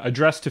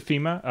addressed to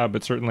FEMA,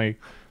 but certainly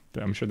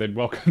I'm sure they'd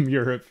welcome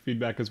your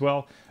feedback as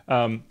well.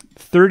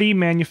 30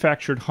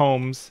 manufactured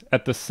homes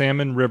at the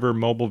Salmon River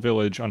Mobile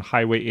Village on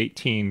Highway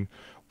 18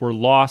 were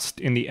lost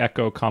in the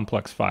Echo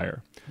Complex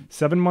fire.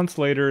 7 months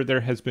later,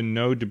 there has been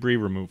no debris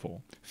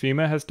removal.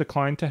 FEMA has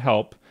declined to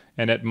help,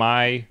 and at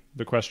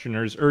the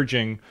questioner's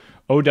urging,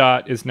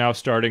 ODOT is now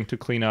starting to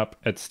clean up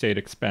at state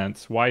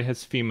expense. Why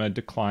has FEMA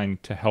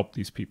declined to help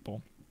these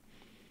people?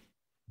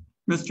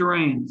 Mr.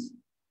 Raines.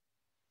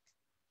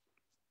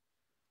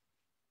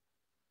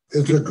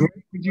 It's a great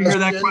Did you hear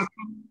that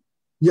question?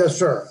 Yes,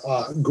 sir.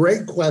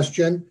 Great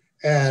question.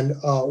 And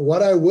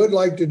what I would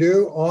like to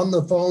do on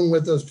the phone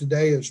with us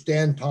today is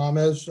Stan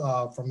Thomas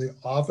from the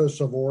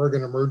Office of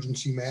Oregon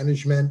Emergency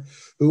Management,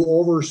 who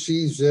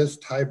oversees this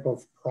type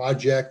of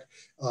project.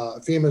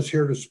 FEMA is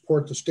here to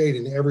support the state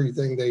in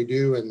everything they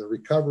do and the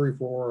recovery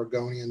for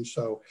Oregonians.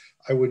 So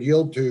I would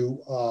yield to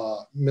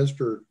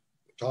Mr.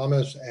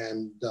 Thomas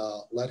and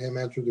let him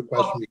answer the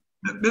question.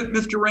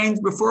 Mr. Raines,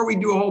 before we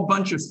do a whole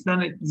bunch of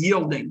Senate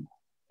yielding,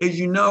 as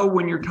you know,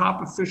 when your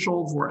top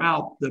officials were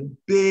out, the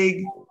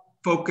big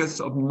focus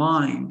of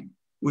mine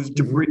was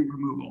debris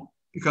removal,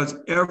 because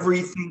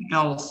everything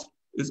else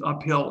is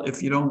uphill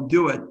if you don't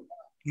do it.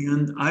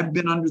 And I've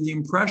been under the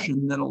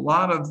impression that a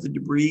lot of the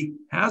debris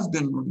has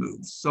been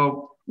removed.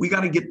 So we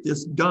got to get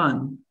this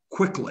done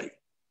quickly,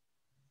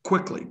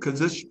 because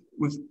this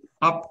was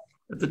up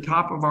at the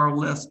top of our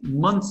list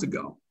months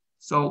ago.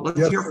 So let's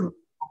hear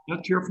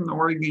from the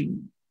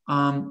Oregon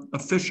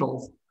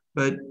officials.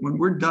 But when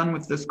we're done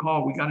with this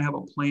call, we got to have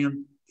a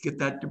plan to get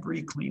that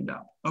debris cleaned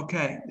up.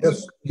 Okay.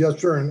 Yes,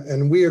 sir.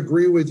 And we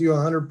agree with you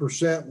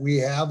 100%. We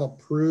have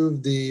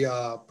approved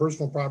the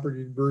personal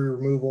property debris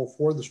removal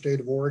for the state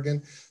of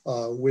Oregon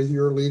with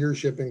your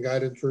leadership and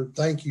guidance, sir.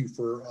 Thank you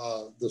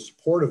for the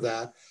support of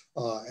that.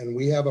 And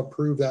we have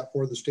approved that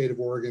for the state of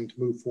Oregon to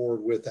move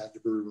forward with that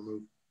debris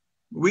removal.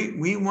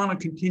 We want to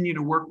continue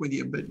to work with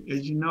you, but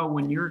as you know,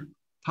 when your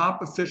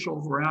top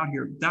officials were out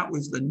here, that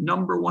was the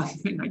number one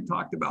thing I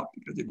talked about,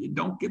 because if you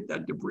don't get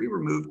that debris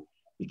removed,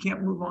 you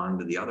can't move on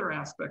to the other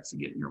aspects of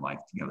getting your life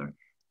together.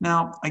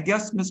 Now, I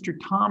guess Mr.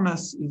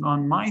 Thomas is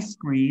on my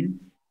screen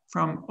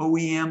from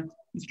OEM.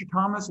 Mr.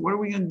 Thomas, what are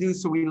we going to do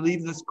so we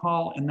leave this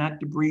call and that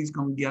debris is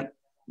going to get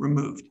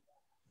removed?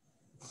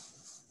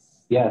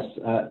 Yes,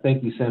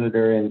 thank you,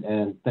 Senator,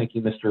 and thank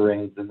you, Mr.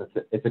 Raines. And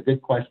it's a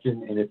good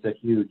question, and it's a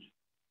huge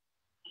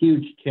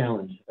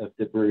challenge of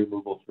debris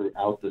removal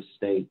throughout the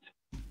state.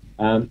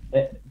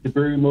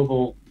 Debris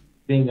removal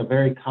being a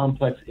very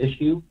complex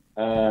issue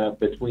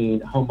between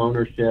home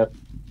ownership,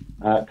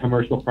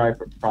 commercial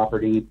private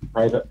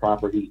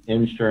property,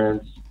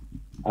 insurance.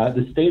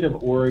 The state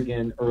of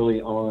Oregon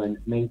early on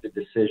made the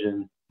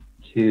decision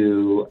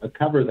to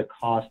cover the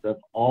cost of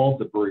all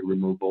debris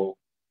removal,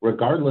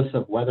 regardless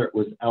of whether it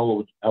was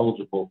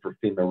eligible for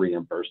FEMA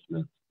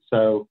reimbursement.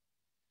 So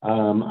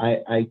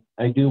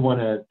I do want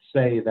to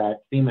say that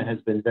FEMA has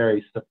been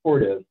very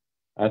supportive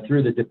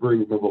through the debris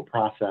removal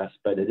process,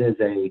 but it is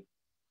a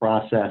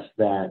process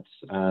that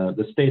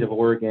the state of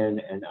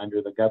Oregon, and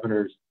under the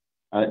governor's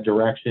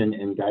direction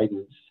and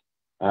guidance,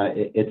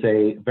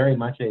 it's very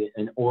much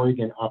an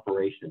Oregon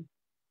operation.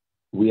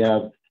 We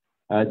have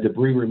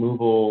debris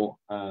removal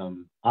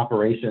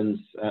operations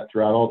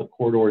throughout all the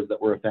corridors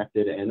that were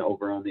affected and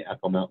over on the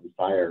Echo Mountain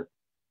fire.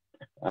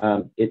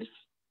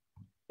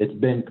 It's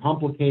been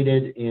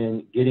complicated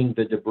in getting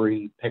the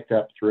debris picked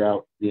up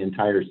throughout the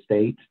entire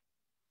state.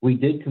 We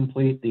did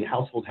complete the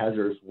household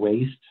hazardous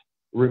waste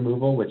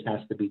removal, which has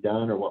to be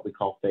done, or what we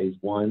call phase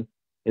one,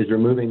 is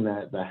removing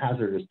the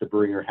hazardous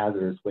debris or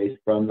hazardous waste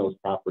from those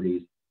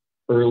properties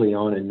early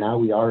on. And now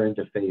we are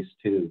into phase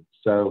two.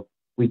 So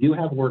we do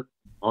have work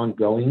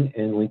ongoing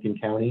in Lincoln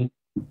County.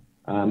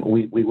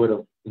 We would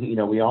have,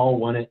 we all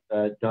want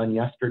it done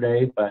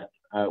yesterday, but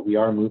we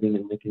are moving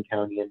in Lincoln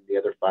County and the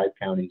other 5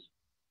 counties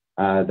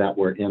that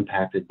were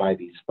impacted by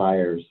these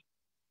fires.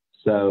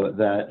 So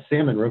the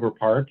Salmon River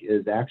Park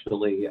is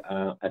actually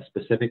a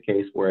specific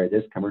case where it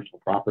is commercial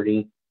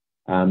property.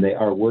 They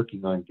are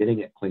working on getting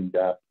it cleaned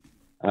up.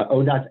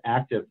 ODOT's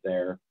active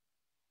there.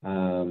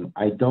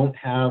 I don't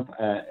have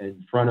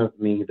in front of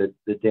me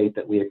the date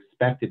that we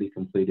expect to be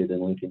completed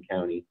in Lincoln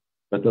County,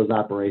 but those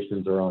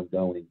operations are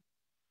ongoing.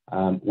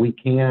 We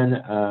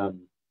can,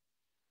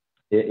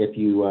 if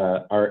you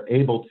are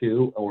able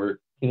to or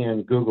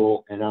can,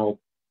 Google, and I'll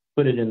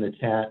put it in the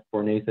chat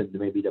for Nathan to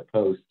maybe to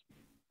post,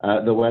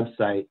 the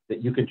website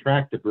that you can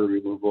track debris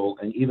removal,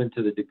 and even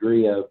to the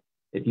degree of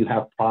if you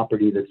have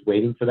property that's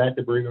waiting for that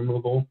debris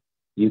removal,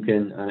 you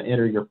can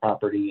enter your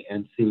property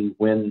and see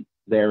when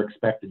they're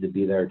expected to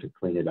be there to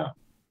clean it up.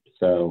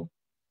 So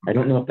I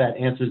don't know if that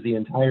answers the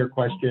entire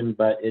question,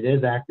 but it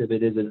is active.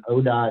 It is an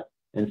ODOT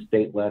and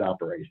state-led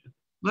operation.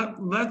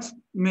 Let's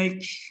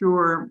make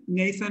sure,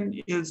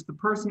 Nathan, is the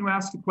person who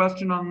asked the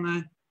question on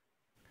the...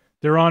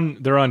 They're on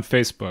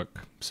Facebook,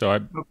 so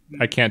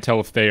I can't tell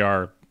if they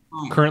are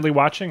currently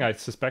watching. I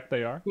suspect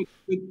they are.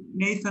 But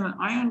Nathan,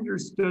 I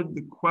understood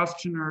the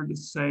questioner to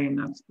say in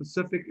that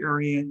specific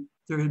area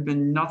there had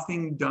been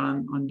nothing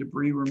done on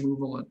debris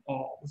removal at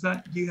all.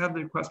 Do you have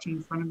the question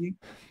in front of you?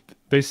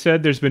 They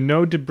said there's been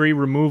no debris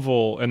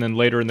removal, and then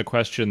later in the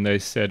question they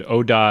said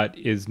ODOT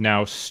is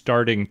now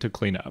starting to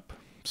clean up.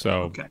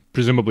 So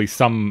presumably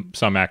some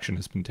action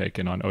has been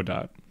taken on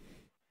ODOT.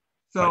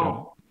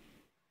 So,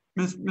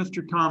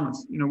 Mr.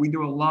 Thomas, we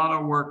do a lot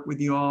of work with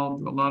you all,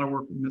 do a lot of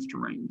work with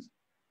Mr. Raines.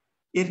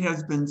 It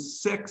has been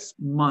 6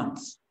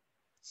 months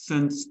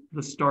since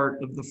the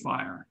start of the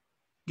fire,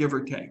 give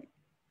or take.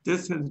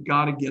 This has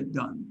got to get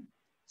done.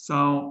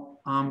 So,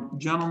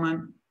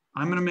 gentlemen,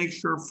 I'm going to make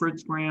sure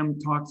Fritz Graham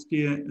talks to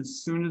you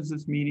as soon as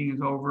this meeting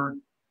is over.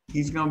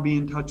 He's going to be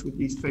in touch with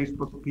these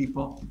Facebook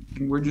people,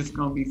 and we're just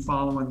going to be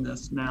following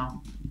this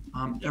now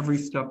every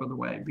step of the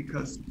way,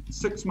 because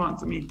 6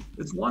 months,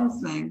 it's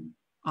one thing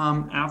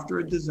after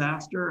a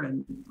disaster,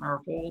 and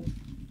our whole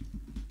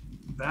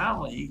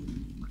valley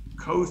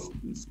coast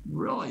is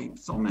really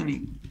so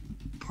many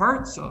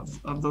parts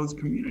of those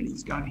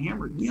communities got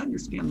hammered. We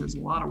understand there's a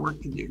lot of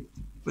work to do,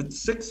 but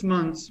 6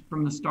 months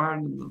from the start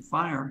of the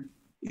fire,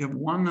 if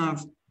one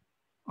of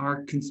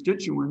our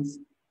constituents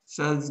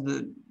says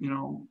that,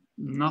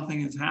 nothing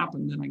has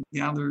happened, and I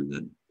gather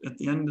that at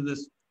the end of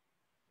this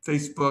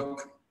Facebook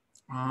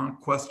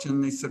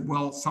question, they said,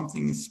 well,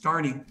 something is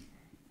starting.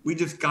 We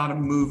just got to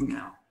move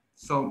now.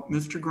 So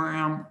Mr.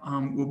 Graham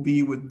will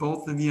be with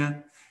both of you,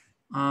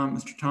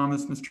 Mr.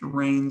 Thomas, Mr.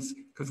 Raines,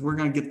 because we're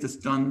going to get this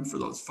done for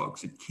those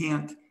folks. It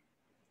can't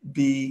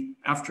be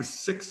after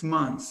 6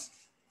 months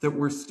that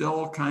we're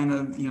still kind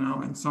of,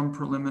 in some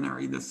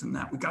preliminary this and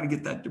that. We got to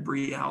get that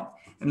debris out.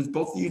 And as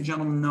both of you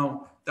gentlemen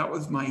know, that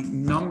was my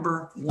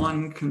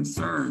 #1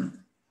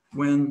 concern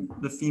when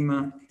the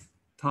FEMA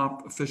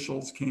top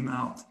officials came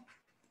out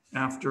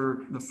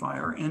after the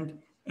fire. And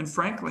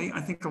frankly, I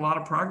think a lot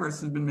of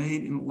progress has been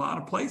made in a lot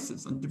of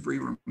places on debris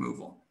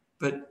removal.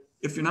 But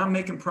if you're not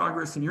making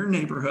progress in your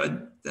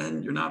neighborhood,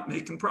 then you're not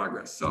making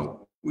progress.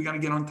 So we got to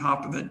get on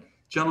top of it.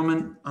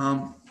 Gentlemen,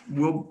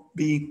 we'll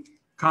be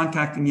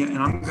contacting you, and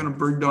I'm going to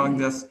bird dog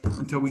this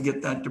until we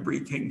get that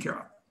debris taken care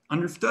of.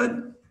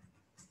 Understood?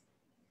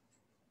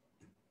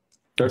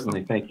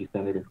 Certainly. Thank you,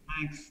 Senator.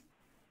 Thanks.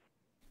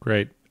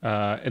 Great.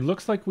 It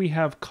looks like we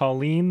have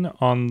Colleen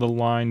on the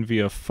line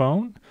via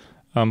phone.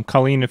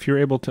 Colleen, if you're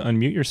able to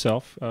unmute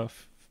yourself,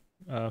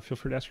 feel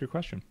free to ask your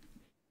question.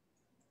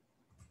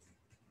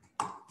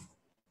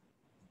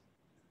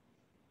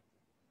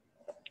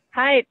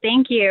 Hi,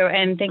 thank you.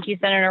 And thank you,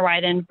 Senator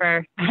Wyden,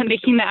 for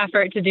making the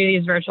effort to do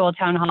these virtual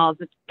town halls.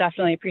 It's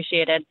definitely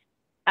appreciated.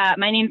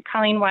 My name is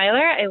Colleen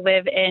Weiler. I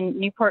live in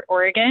Newport,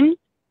 Oregon.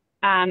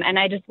 And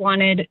I just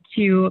wanted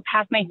to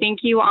pass my thank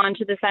you on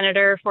to the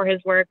Senator for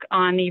his work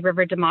on the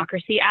River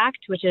Democracy Act,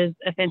 which is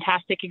a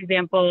fantastic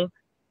example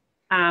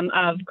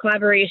of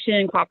collaboration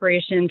and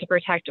cooperation to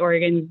protect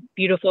Oregon's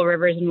beautiful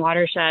rivers and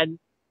watersheds.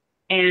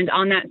 And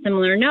on that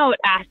similar note,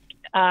 ask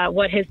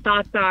what his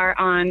thoughts are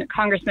on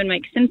Congressman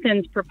Mike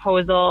Simpson's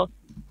proposal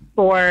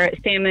for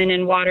salmon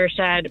and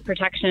watershed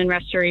protection and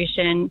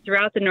restoration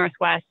throughout the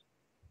Northwest,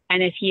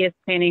 and if he is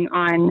planning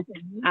on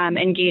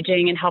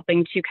engaging and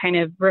helping to kind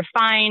of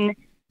refine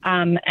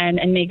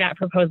and make that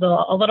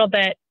proposal a little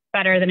bit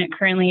better than it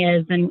currently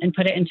is and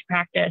put it into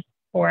practice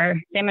for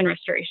salmon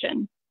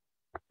restoration.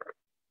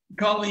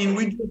 Colleen,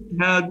 we just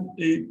had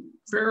a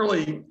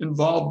fairly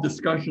involved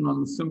discussion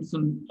on the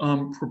Simpson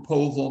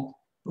proposal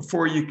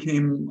before you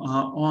came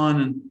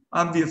on, and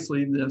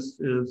obviously this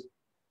is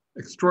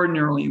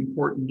extraordinarily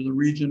important to the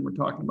region. We're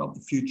talking about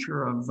the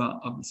future of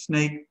the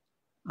snake,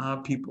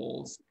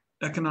 people's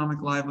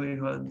economic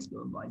livelihoods,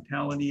 the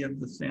vitality of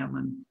the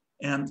salmon.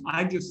 And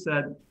I just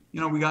said,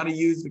 we got to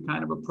use the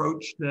kind of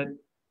approach that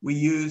we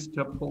used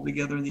to pull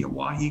together the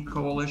Oahe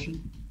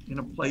Coalition in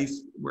a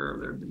place where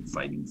they've been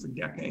fighting for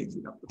decades.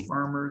 We got the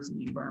farmers and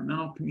the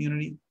environmental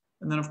community.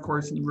 And then of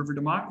course in the River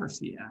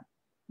Democracy Act,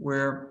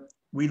 where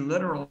we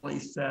literally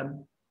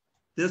said,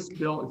 this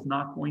bill is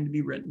not going to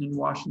be written in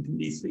Washington,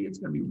 D.C. It's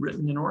going to be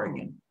written in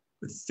Oregon.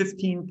 with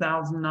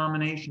 15,000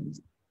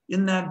 nominations.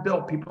 In that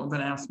bill, people are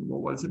going to ask me,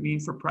 well, what does it mean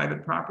for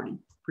private property?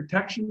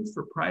 Protections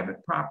for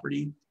private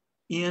property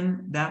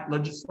in that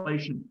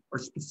legislation are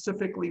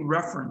specifically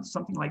referenced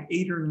something like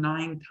 8 or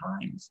 9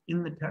 times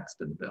in the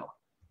text of the bill.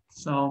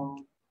 So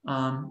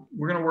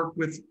we're going to work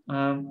with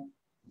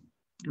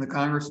the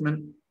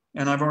congressman,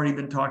 and I've already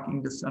been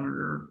talking to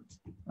Senator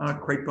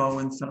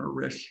Crapo and Senator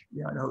Risch,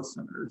 the Idaho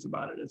senators,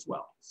 about it as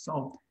well.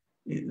 So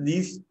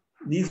these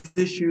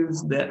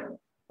issues that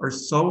are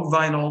so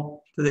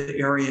vital to the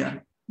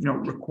area,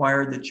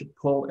 require that you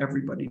pull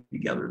everybody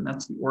together, and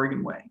that's the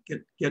Oregon way.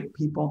 Get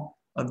people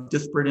of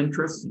disparate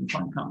interests and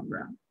find common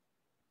ground.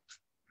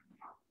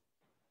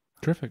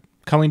 Terrific.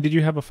 Colleen, did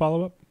you have a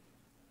follow-up?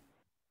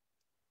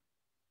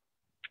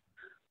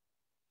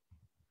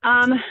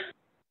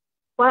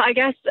 Well, I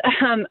guess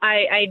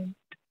I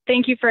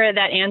thank you for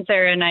that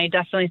answer, and I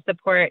definitely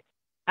support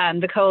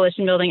the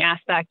coalition building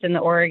aspect in the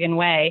Oregon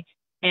way,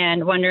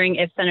 and wondering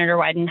if Senator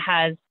Wyden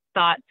has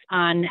thoughts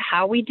on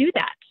how we do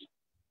that.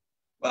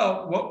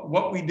 Well,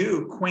 what we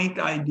do, quaint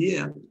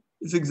idea,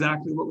 is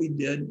exactly what we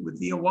did with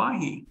the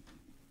Oahe.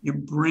 You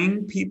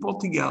bring people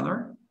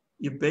together.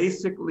 You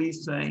basically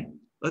say,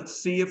 let's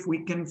see if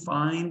we can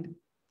find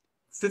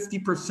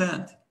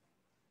 50%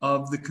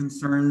 of the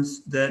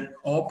concerns that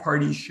all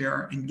parties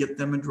share and get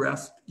them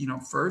addressed,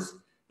 first.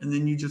 And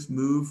then you just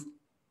move,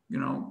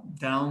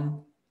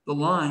 down the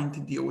line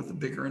to deal with the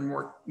bigger and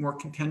more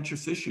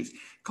contentious issues.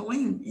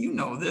 Colleen, you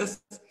know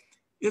this.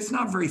 It's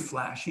not very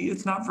flashy.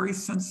 It's not very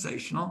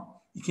sensational.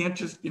 You can't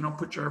just,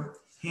 put your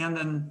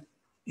hand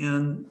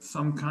in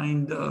some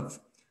kind of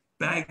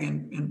bag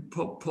and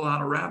pull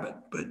out a rabbit.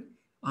 But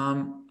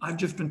I've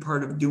just been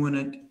part of doing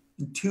it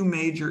in 2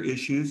 major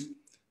issues,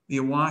 the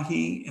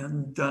Oahe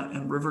and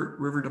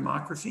river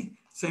democracy.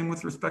 Same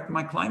with respect to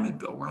my climate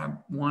bill, where I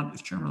want,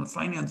 as chairman of the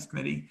finance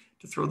committee,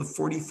 to throw the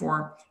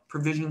 44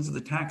 provisions of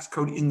the tax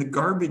code in the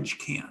garbage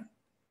can.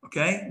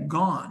 Okay,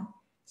 gone.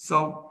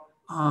 So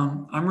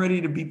I'm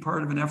ready to be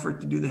part of an effort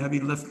to do the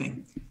heavy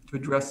lifting to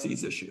address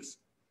these issues.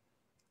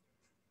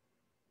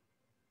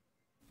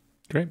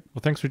 Great.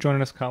 Well, thanks for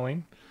joining us,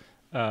 Colleen.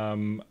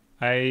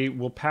 I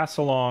will pass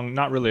along,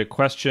 not really a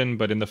question,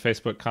 but in the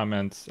Facebook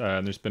comments,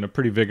 there's been a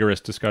pretty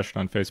vigorous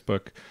discussion on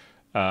Facebook.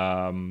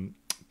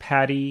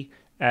 Patty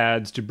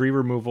adds, debris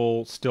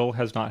removal still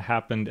has not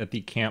happened at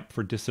the Camp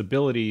for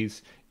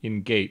Disabilities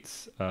in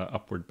Gates,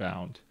 upward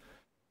bound.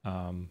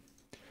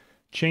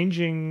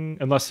 Changing,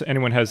 unless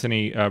anyone has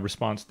any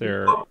response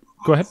there.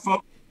 Go ahead.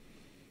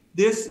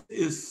 This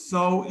is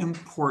so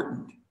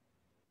important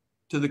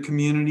to the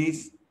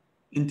communities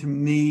and to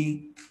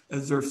me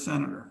as their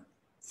senator.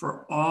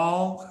 For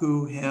all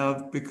who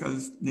have,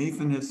 because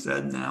Nathan has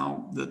said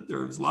now that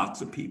there's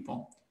lots of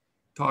people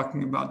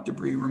talking about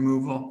debris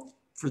removal,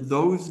 for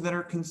those that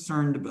are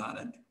concerned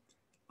about it,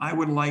 I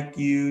would like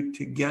you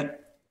to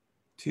get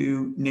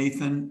to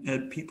Nathan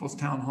at People's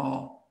Town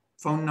Hall,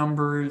 phone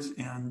numbers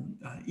and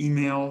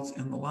emails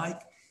and the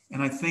like.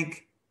 And I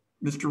think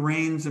Mr.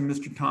 Raines and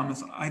Mr.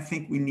 Thomas, I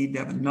think we need to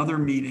have another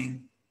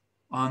meeting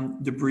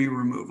on debris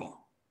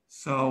removal.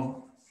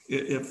 So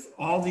if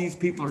all these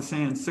people are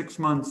saying 6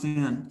 months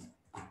in,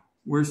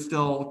 we're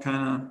still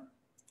kind of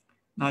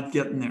not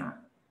getting there.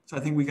 So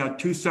I think we got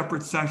 2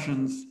 separate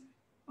sessions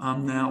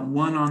now,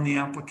 one on the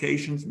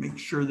applications, make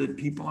sure that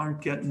people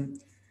aren't getting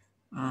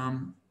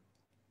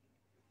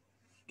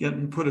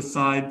put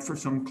aside for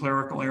some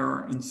clerical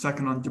error, and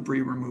second on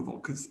debris removal,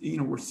 because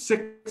we're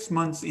 6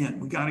 months in.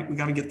 We got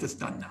to get this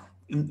done now,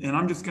 and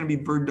I'm just going to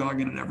be bird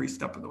dogging it every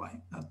step of the way.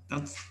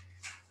 That's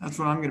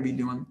what I'm going to be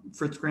doing.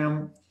 Fritz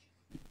Graham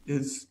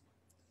is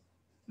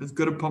as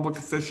good a public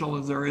official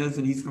as there is,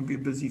 and he's going to be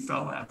a busy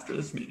fellow after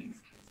this meeting.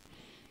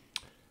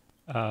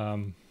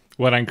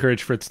 What I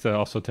encourage Fritz to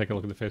also take a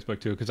look at the Facebook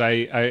too, because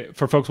I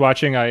for folks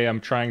watching, I am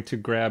trying to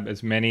grab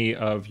as many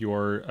of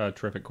your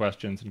terrific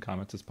questions and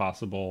comments as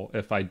possible.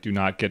 If I do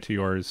not get to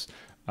yours,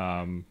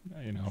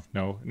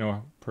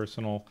 no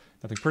personal,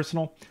 nothing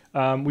personal.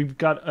 We've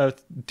got a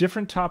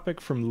different topic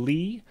from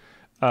Lee,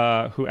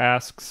 who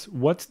asks,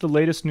 "What's the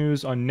latest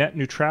news on net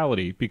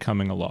neutrality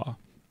becoming a law?"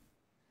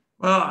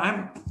 Well,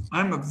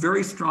 I'm a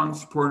very strong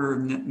supporter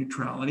of net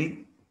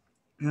neutrality,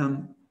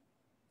 and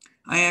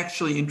I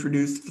actually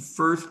introduced the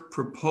first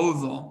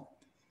proposal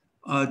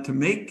to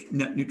make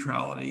net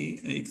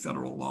neutrality a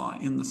federal law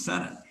in the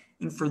Senate.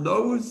 And for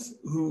those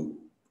who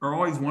are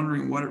always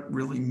wondering what it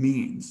really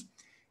means,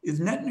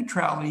 is net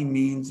neutrality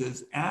means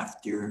is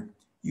after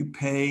you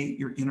pay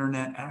your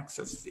internet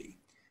access fee,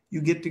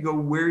 you get to go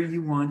where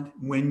you want,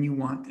 when you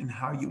want, and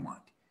how you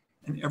want.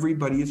 And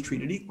everybody is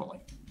treated equally.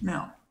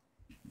 Now,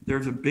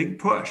 there's a big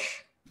push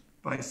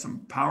by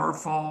some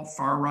powerful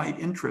far-right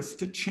interests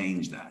to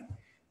change that.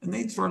 And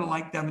they'd sort of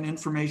like to have an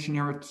information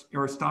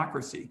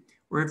aristocracy,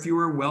 where if you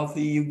were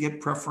wealthy, you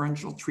get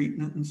preferential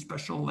treatment and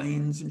special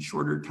lanes and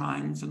shorter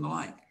times and the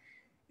like.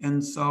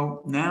 And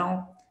so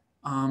now,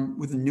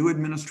 with a new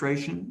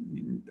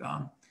administration,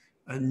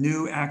 a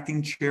new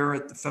acting chair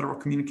at the Federal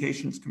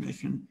Communications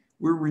Commission,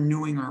 we're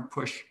renewing our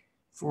push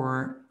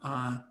for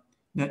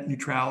net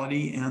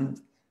neutrality. And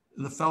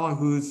the fellow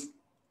who's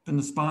been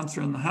the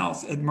sponsor in the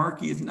House, Ed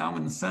Markey, is now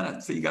in the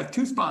Senate. So you got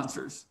two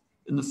sponsors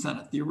in the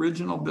Senate. The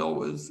original bill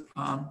was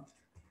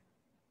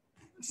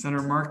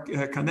Senator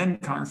then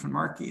Congressman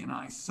Markey and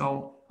I.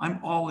 So I'm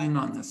all in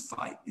on this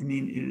fight. I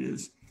mean, it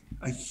is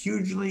a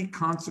hugely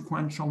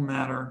consequential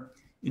matter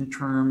in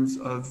terms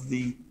of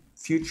the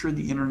future of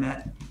the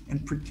internet,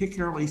 and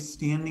particularly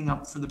standing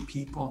up for the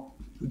people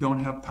who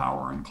don't have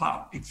power and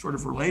clout. A sort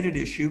of related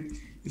issue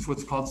is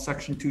what's called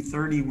Section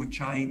 230,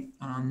 which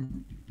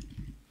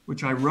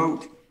I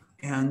wrote.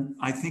 And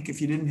I think if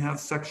you didn't have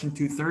Section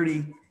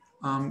 230,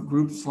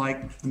 groups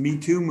like the Me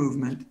Too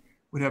movement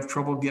would have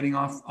trouble getting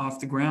off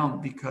the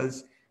ground,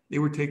 because they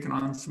were taking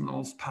on some of the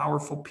most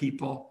powerful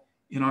people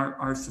in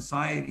our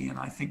society. And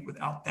I think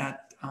without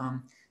that,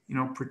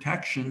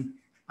 protection,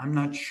 I'm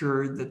not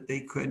sure that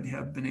they could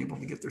have been able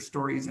to get their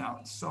stories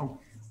out. So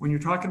when you're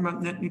talking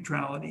about net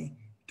neutrality,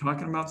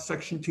 talking about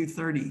Section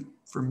 230,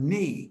 for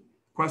me,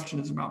 the question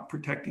is about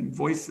protecting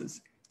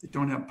voices that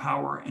don't have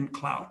power and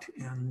clout.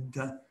 And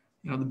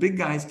the big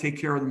guys take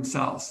care of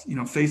themselves.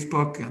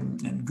 Facebook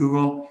and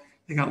Google,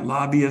 they got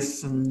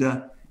lobbyists and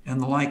the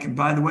like. And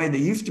by the way, they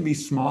used to be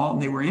small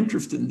and they were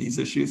interested in these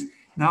issues.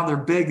 Now they're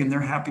big and they're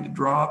happy to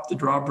draw up the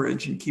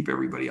drawbridge and keep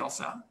everybody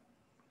else out.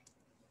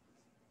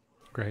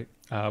 Great.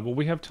 Well,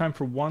 we have time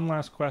for one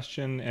last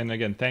question. And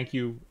again, thank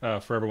you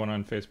for everyone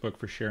on Facebook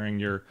for sharing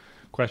your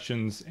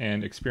questions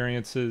and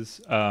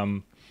experiences.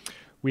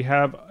 We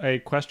have a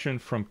question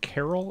from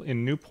Carol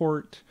in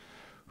Newport,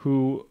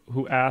 who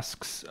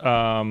asks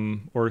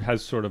or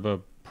has sort of a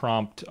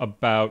prompt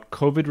about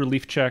COVID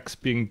relief checks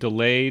being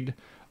delayed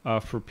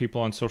for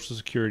people on Social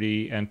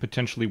Security and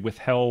potentially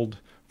withheld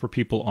for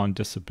people on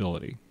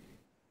disability.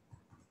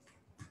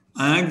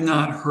 I've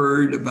not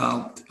heard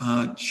about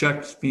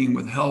checks being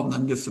withheld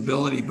on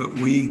disability, but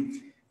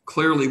we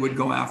clearly would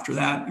go after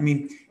that. I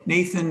mean,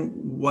 Nathan,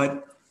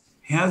 what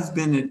has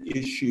been an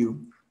issue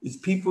is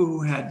people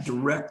who had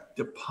direct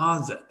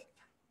deposit,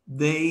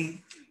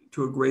 they,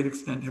 to a great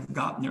extent, have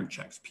gotten their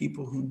checks.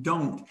 People who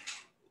don't,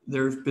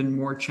 there's been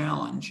more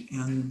challenge.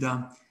 And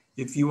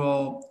if you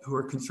all who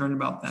are concerned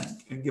about that,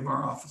 give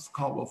our office a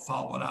call, we'll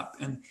follow it up.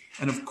 And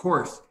of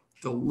course,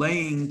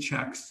 delaying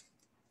checks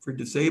for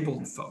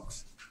disabled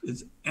folks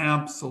is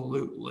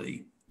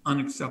absolutely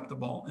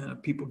unacceptable. And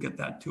if people get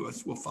that to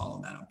us, we'll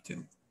follow that up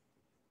too.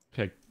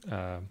 Okay.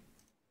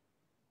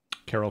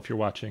 Carol, if you're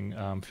watching,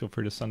 feel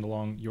free to send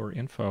along your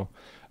info.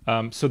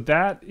 So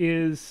that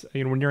is,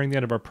 we're nearing the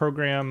end of our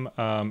program.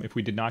 If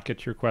we did not get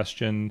to your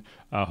question,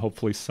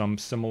 hopefully some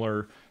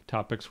similar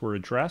topics were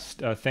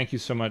addressed. Thank you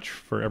so much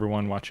for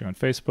everyone watching on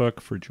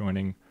Facebook, for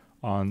joining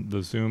on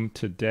the Zoom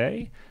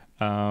today.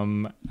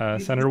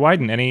 Senator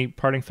Wyden, any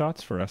parting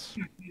thoughts for us?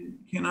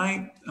 Can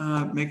I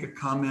make a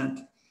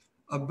comment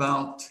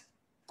about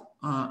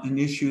an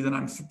issue that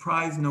I'm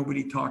surprised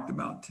nobody talked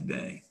about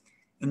today,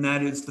 and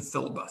that is the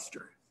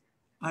filibuster.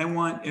 I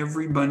want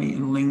everybody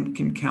in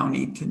Lincoln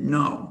County to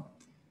know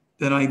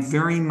that I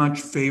very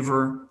much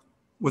favor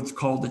what's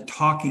called a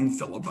talking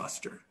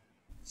filibuster,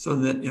 so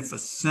that if a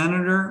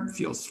senator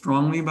feels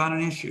strongly about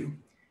an issue,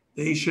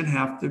 they should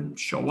have to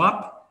show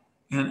up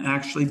and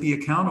actually be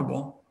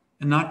accountable,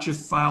 and not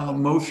just file a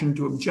motion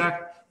to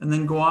object and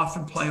then go off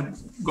and play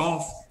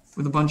golf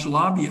with a bunch of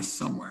lobbyists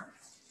somewhere.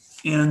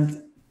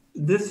 And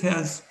this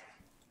has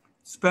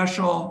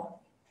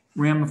special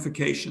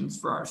ramifications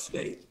for our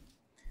state,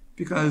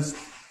 because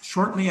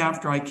shortly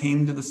after I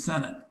came to the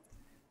Senate,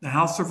 the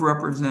House of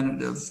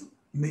Representatives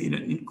made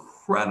an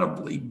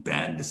incredibly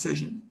bad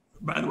decision,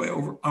 by the way,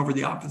 over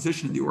the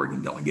opposition of the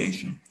Oregon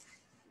delegation,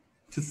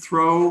 to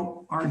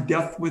throw our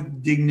Death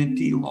with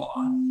Dignity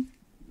law,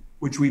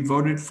 which we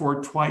voted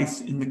for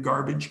twice, in the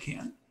garbage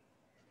can.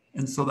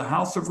 And so the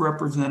House of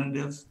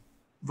Representatives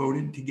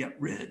voted to get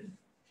rid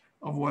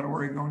of what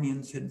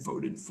Oregonians had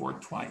voted for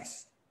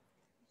twice.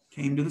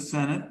 Came to the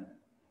Senate,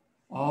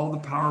 all the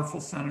powerful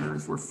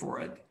senators were for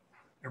it.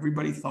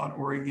 Everybody thought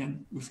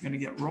Oregon was going to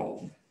get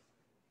rolled.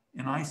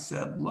 And I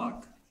said,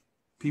 look,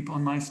 people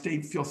in my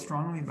state feel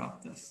strongly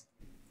about this.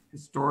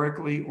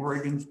 Historically,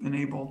 Oregon's been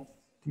able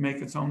to make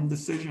its own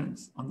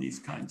decisions on these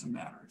kinds of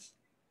matters.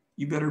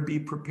 You better be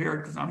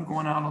prepared, because I'm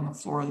going out on the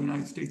floor of the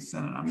United States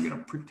Senate. I'm going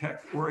to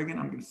protect Oregon.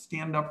 I'm going to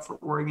stand up for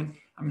Oregon.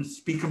 I'm going to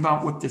speak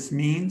about what this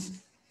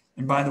means.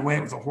 And by the way,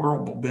 it was a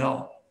horrible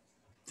bill.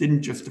 It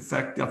didn't just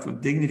affect death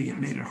with dignity. It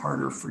made it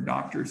harder for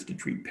doctors to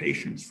treat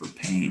patients for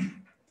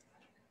pain.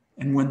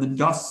 And when the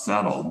dust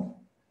settled,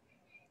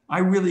 I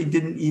really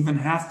didn't even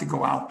have to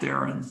go out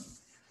there and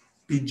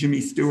be Jimmy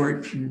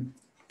Stewart and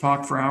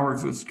talk for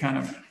hours. It was kind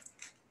of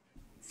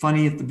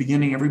funny at the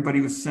beginning.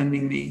 Everybody was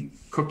sending me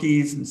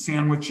cookies and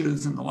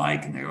sandwiches and the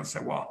like. And they would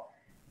say, well,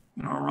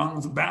 Ron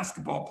was a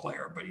basketball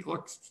player, but he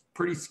looks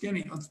pretty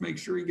skinny. Let's make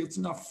sure he gets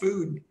enough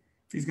food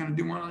if he's going to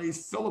do one of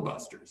these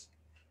filibusters.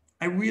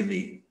 I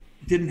really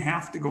didn't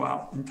have to go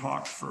out and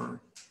talk for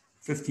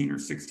 15 or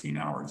 16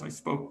 hours. I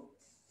spoke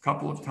a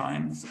couple of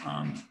times.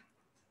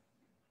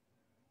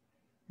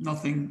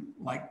 Nothing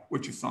like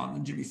what you saw in the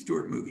Jimmy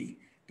Stewart movie.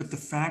 But the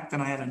fact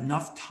that I had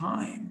enough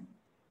time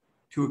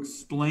to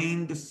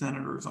explain to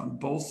senators on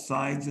both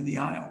sides of the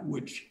aisle,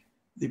 which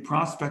the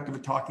prospect of a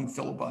talking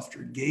filibuster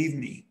gave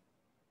me,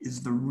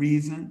 is the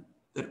reason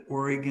that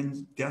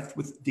Oregon's death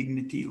with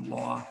dignity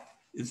law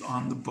is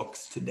on the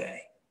books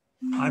today.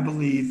 I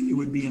believe it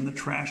would be in the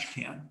trash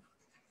can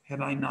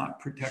had I not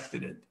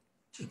protected it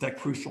at that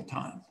crucial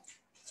time.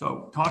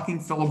 So talking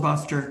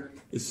filibuster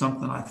is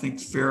something I think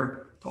is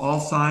fair to all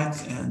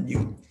sides, and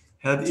you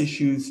have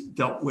issues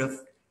dealt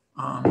with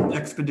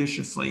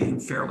expeditiously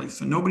and fairly.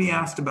 So nobody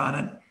asked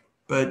about it,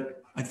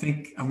 but I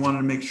think I wanted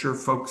to make sure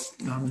folks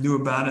knew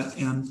about it.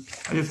 And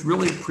I just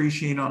really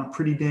appreciate, on a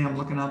pretty day, I'm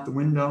looking out the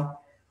window,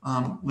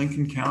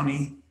 Lincoln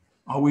County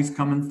always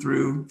coming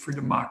through for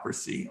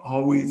democracy,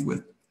 always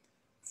with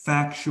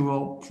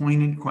factual,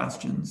 pointed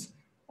questions,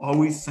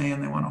 always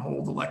saying they want to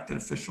hold elected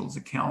officials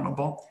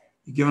accountable.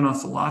 You've given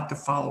us a lot to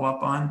follow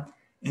up on.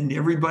 And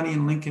everybody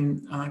in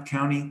Lincoln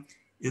County,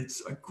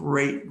 it's a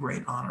great,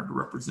 great honor to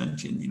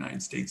represent you in the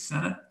United States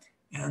Senate.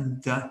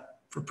 And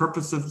for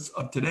purposes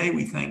of today,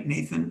 we thank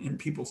Nathan and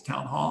People's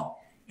Town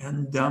Hall.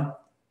 And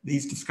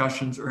these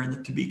discussions are in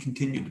the to be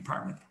continued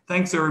department.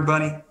 Thanks,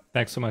 everybody.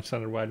 Thanks so much,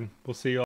 Senator Wyden. We'll see you all.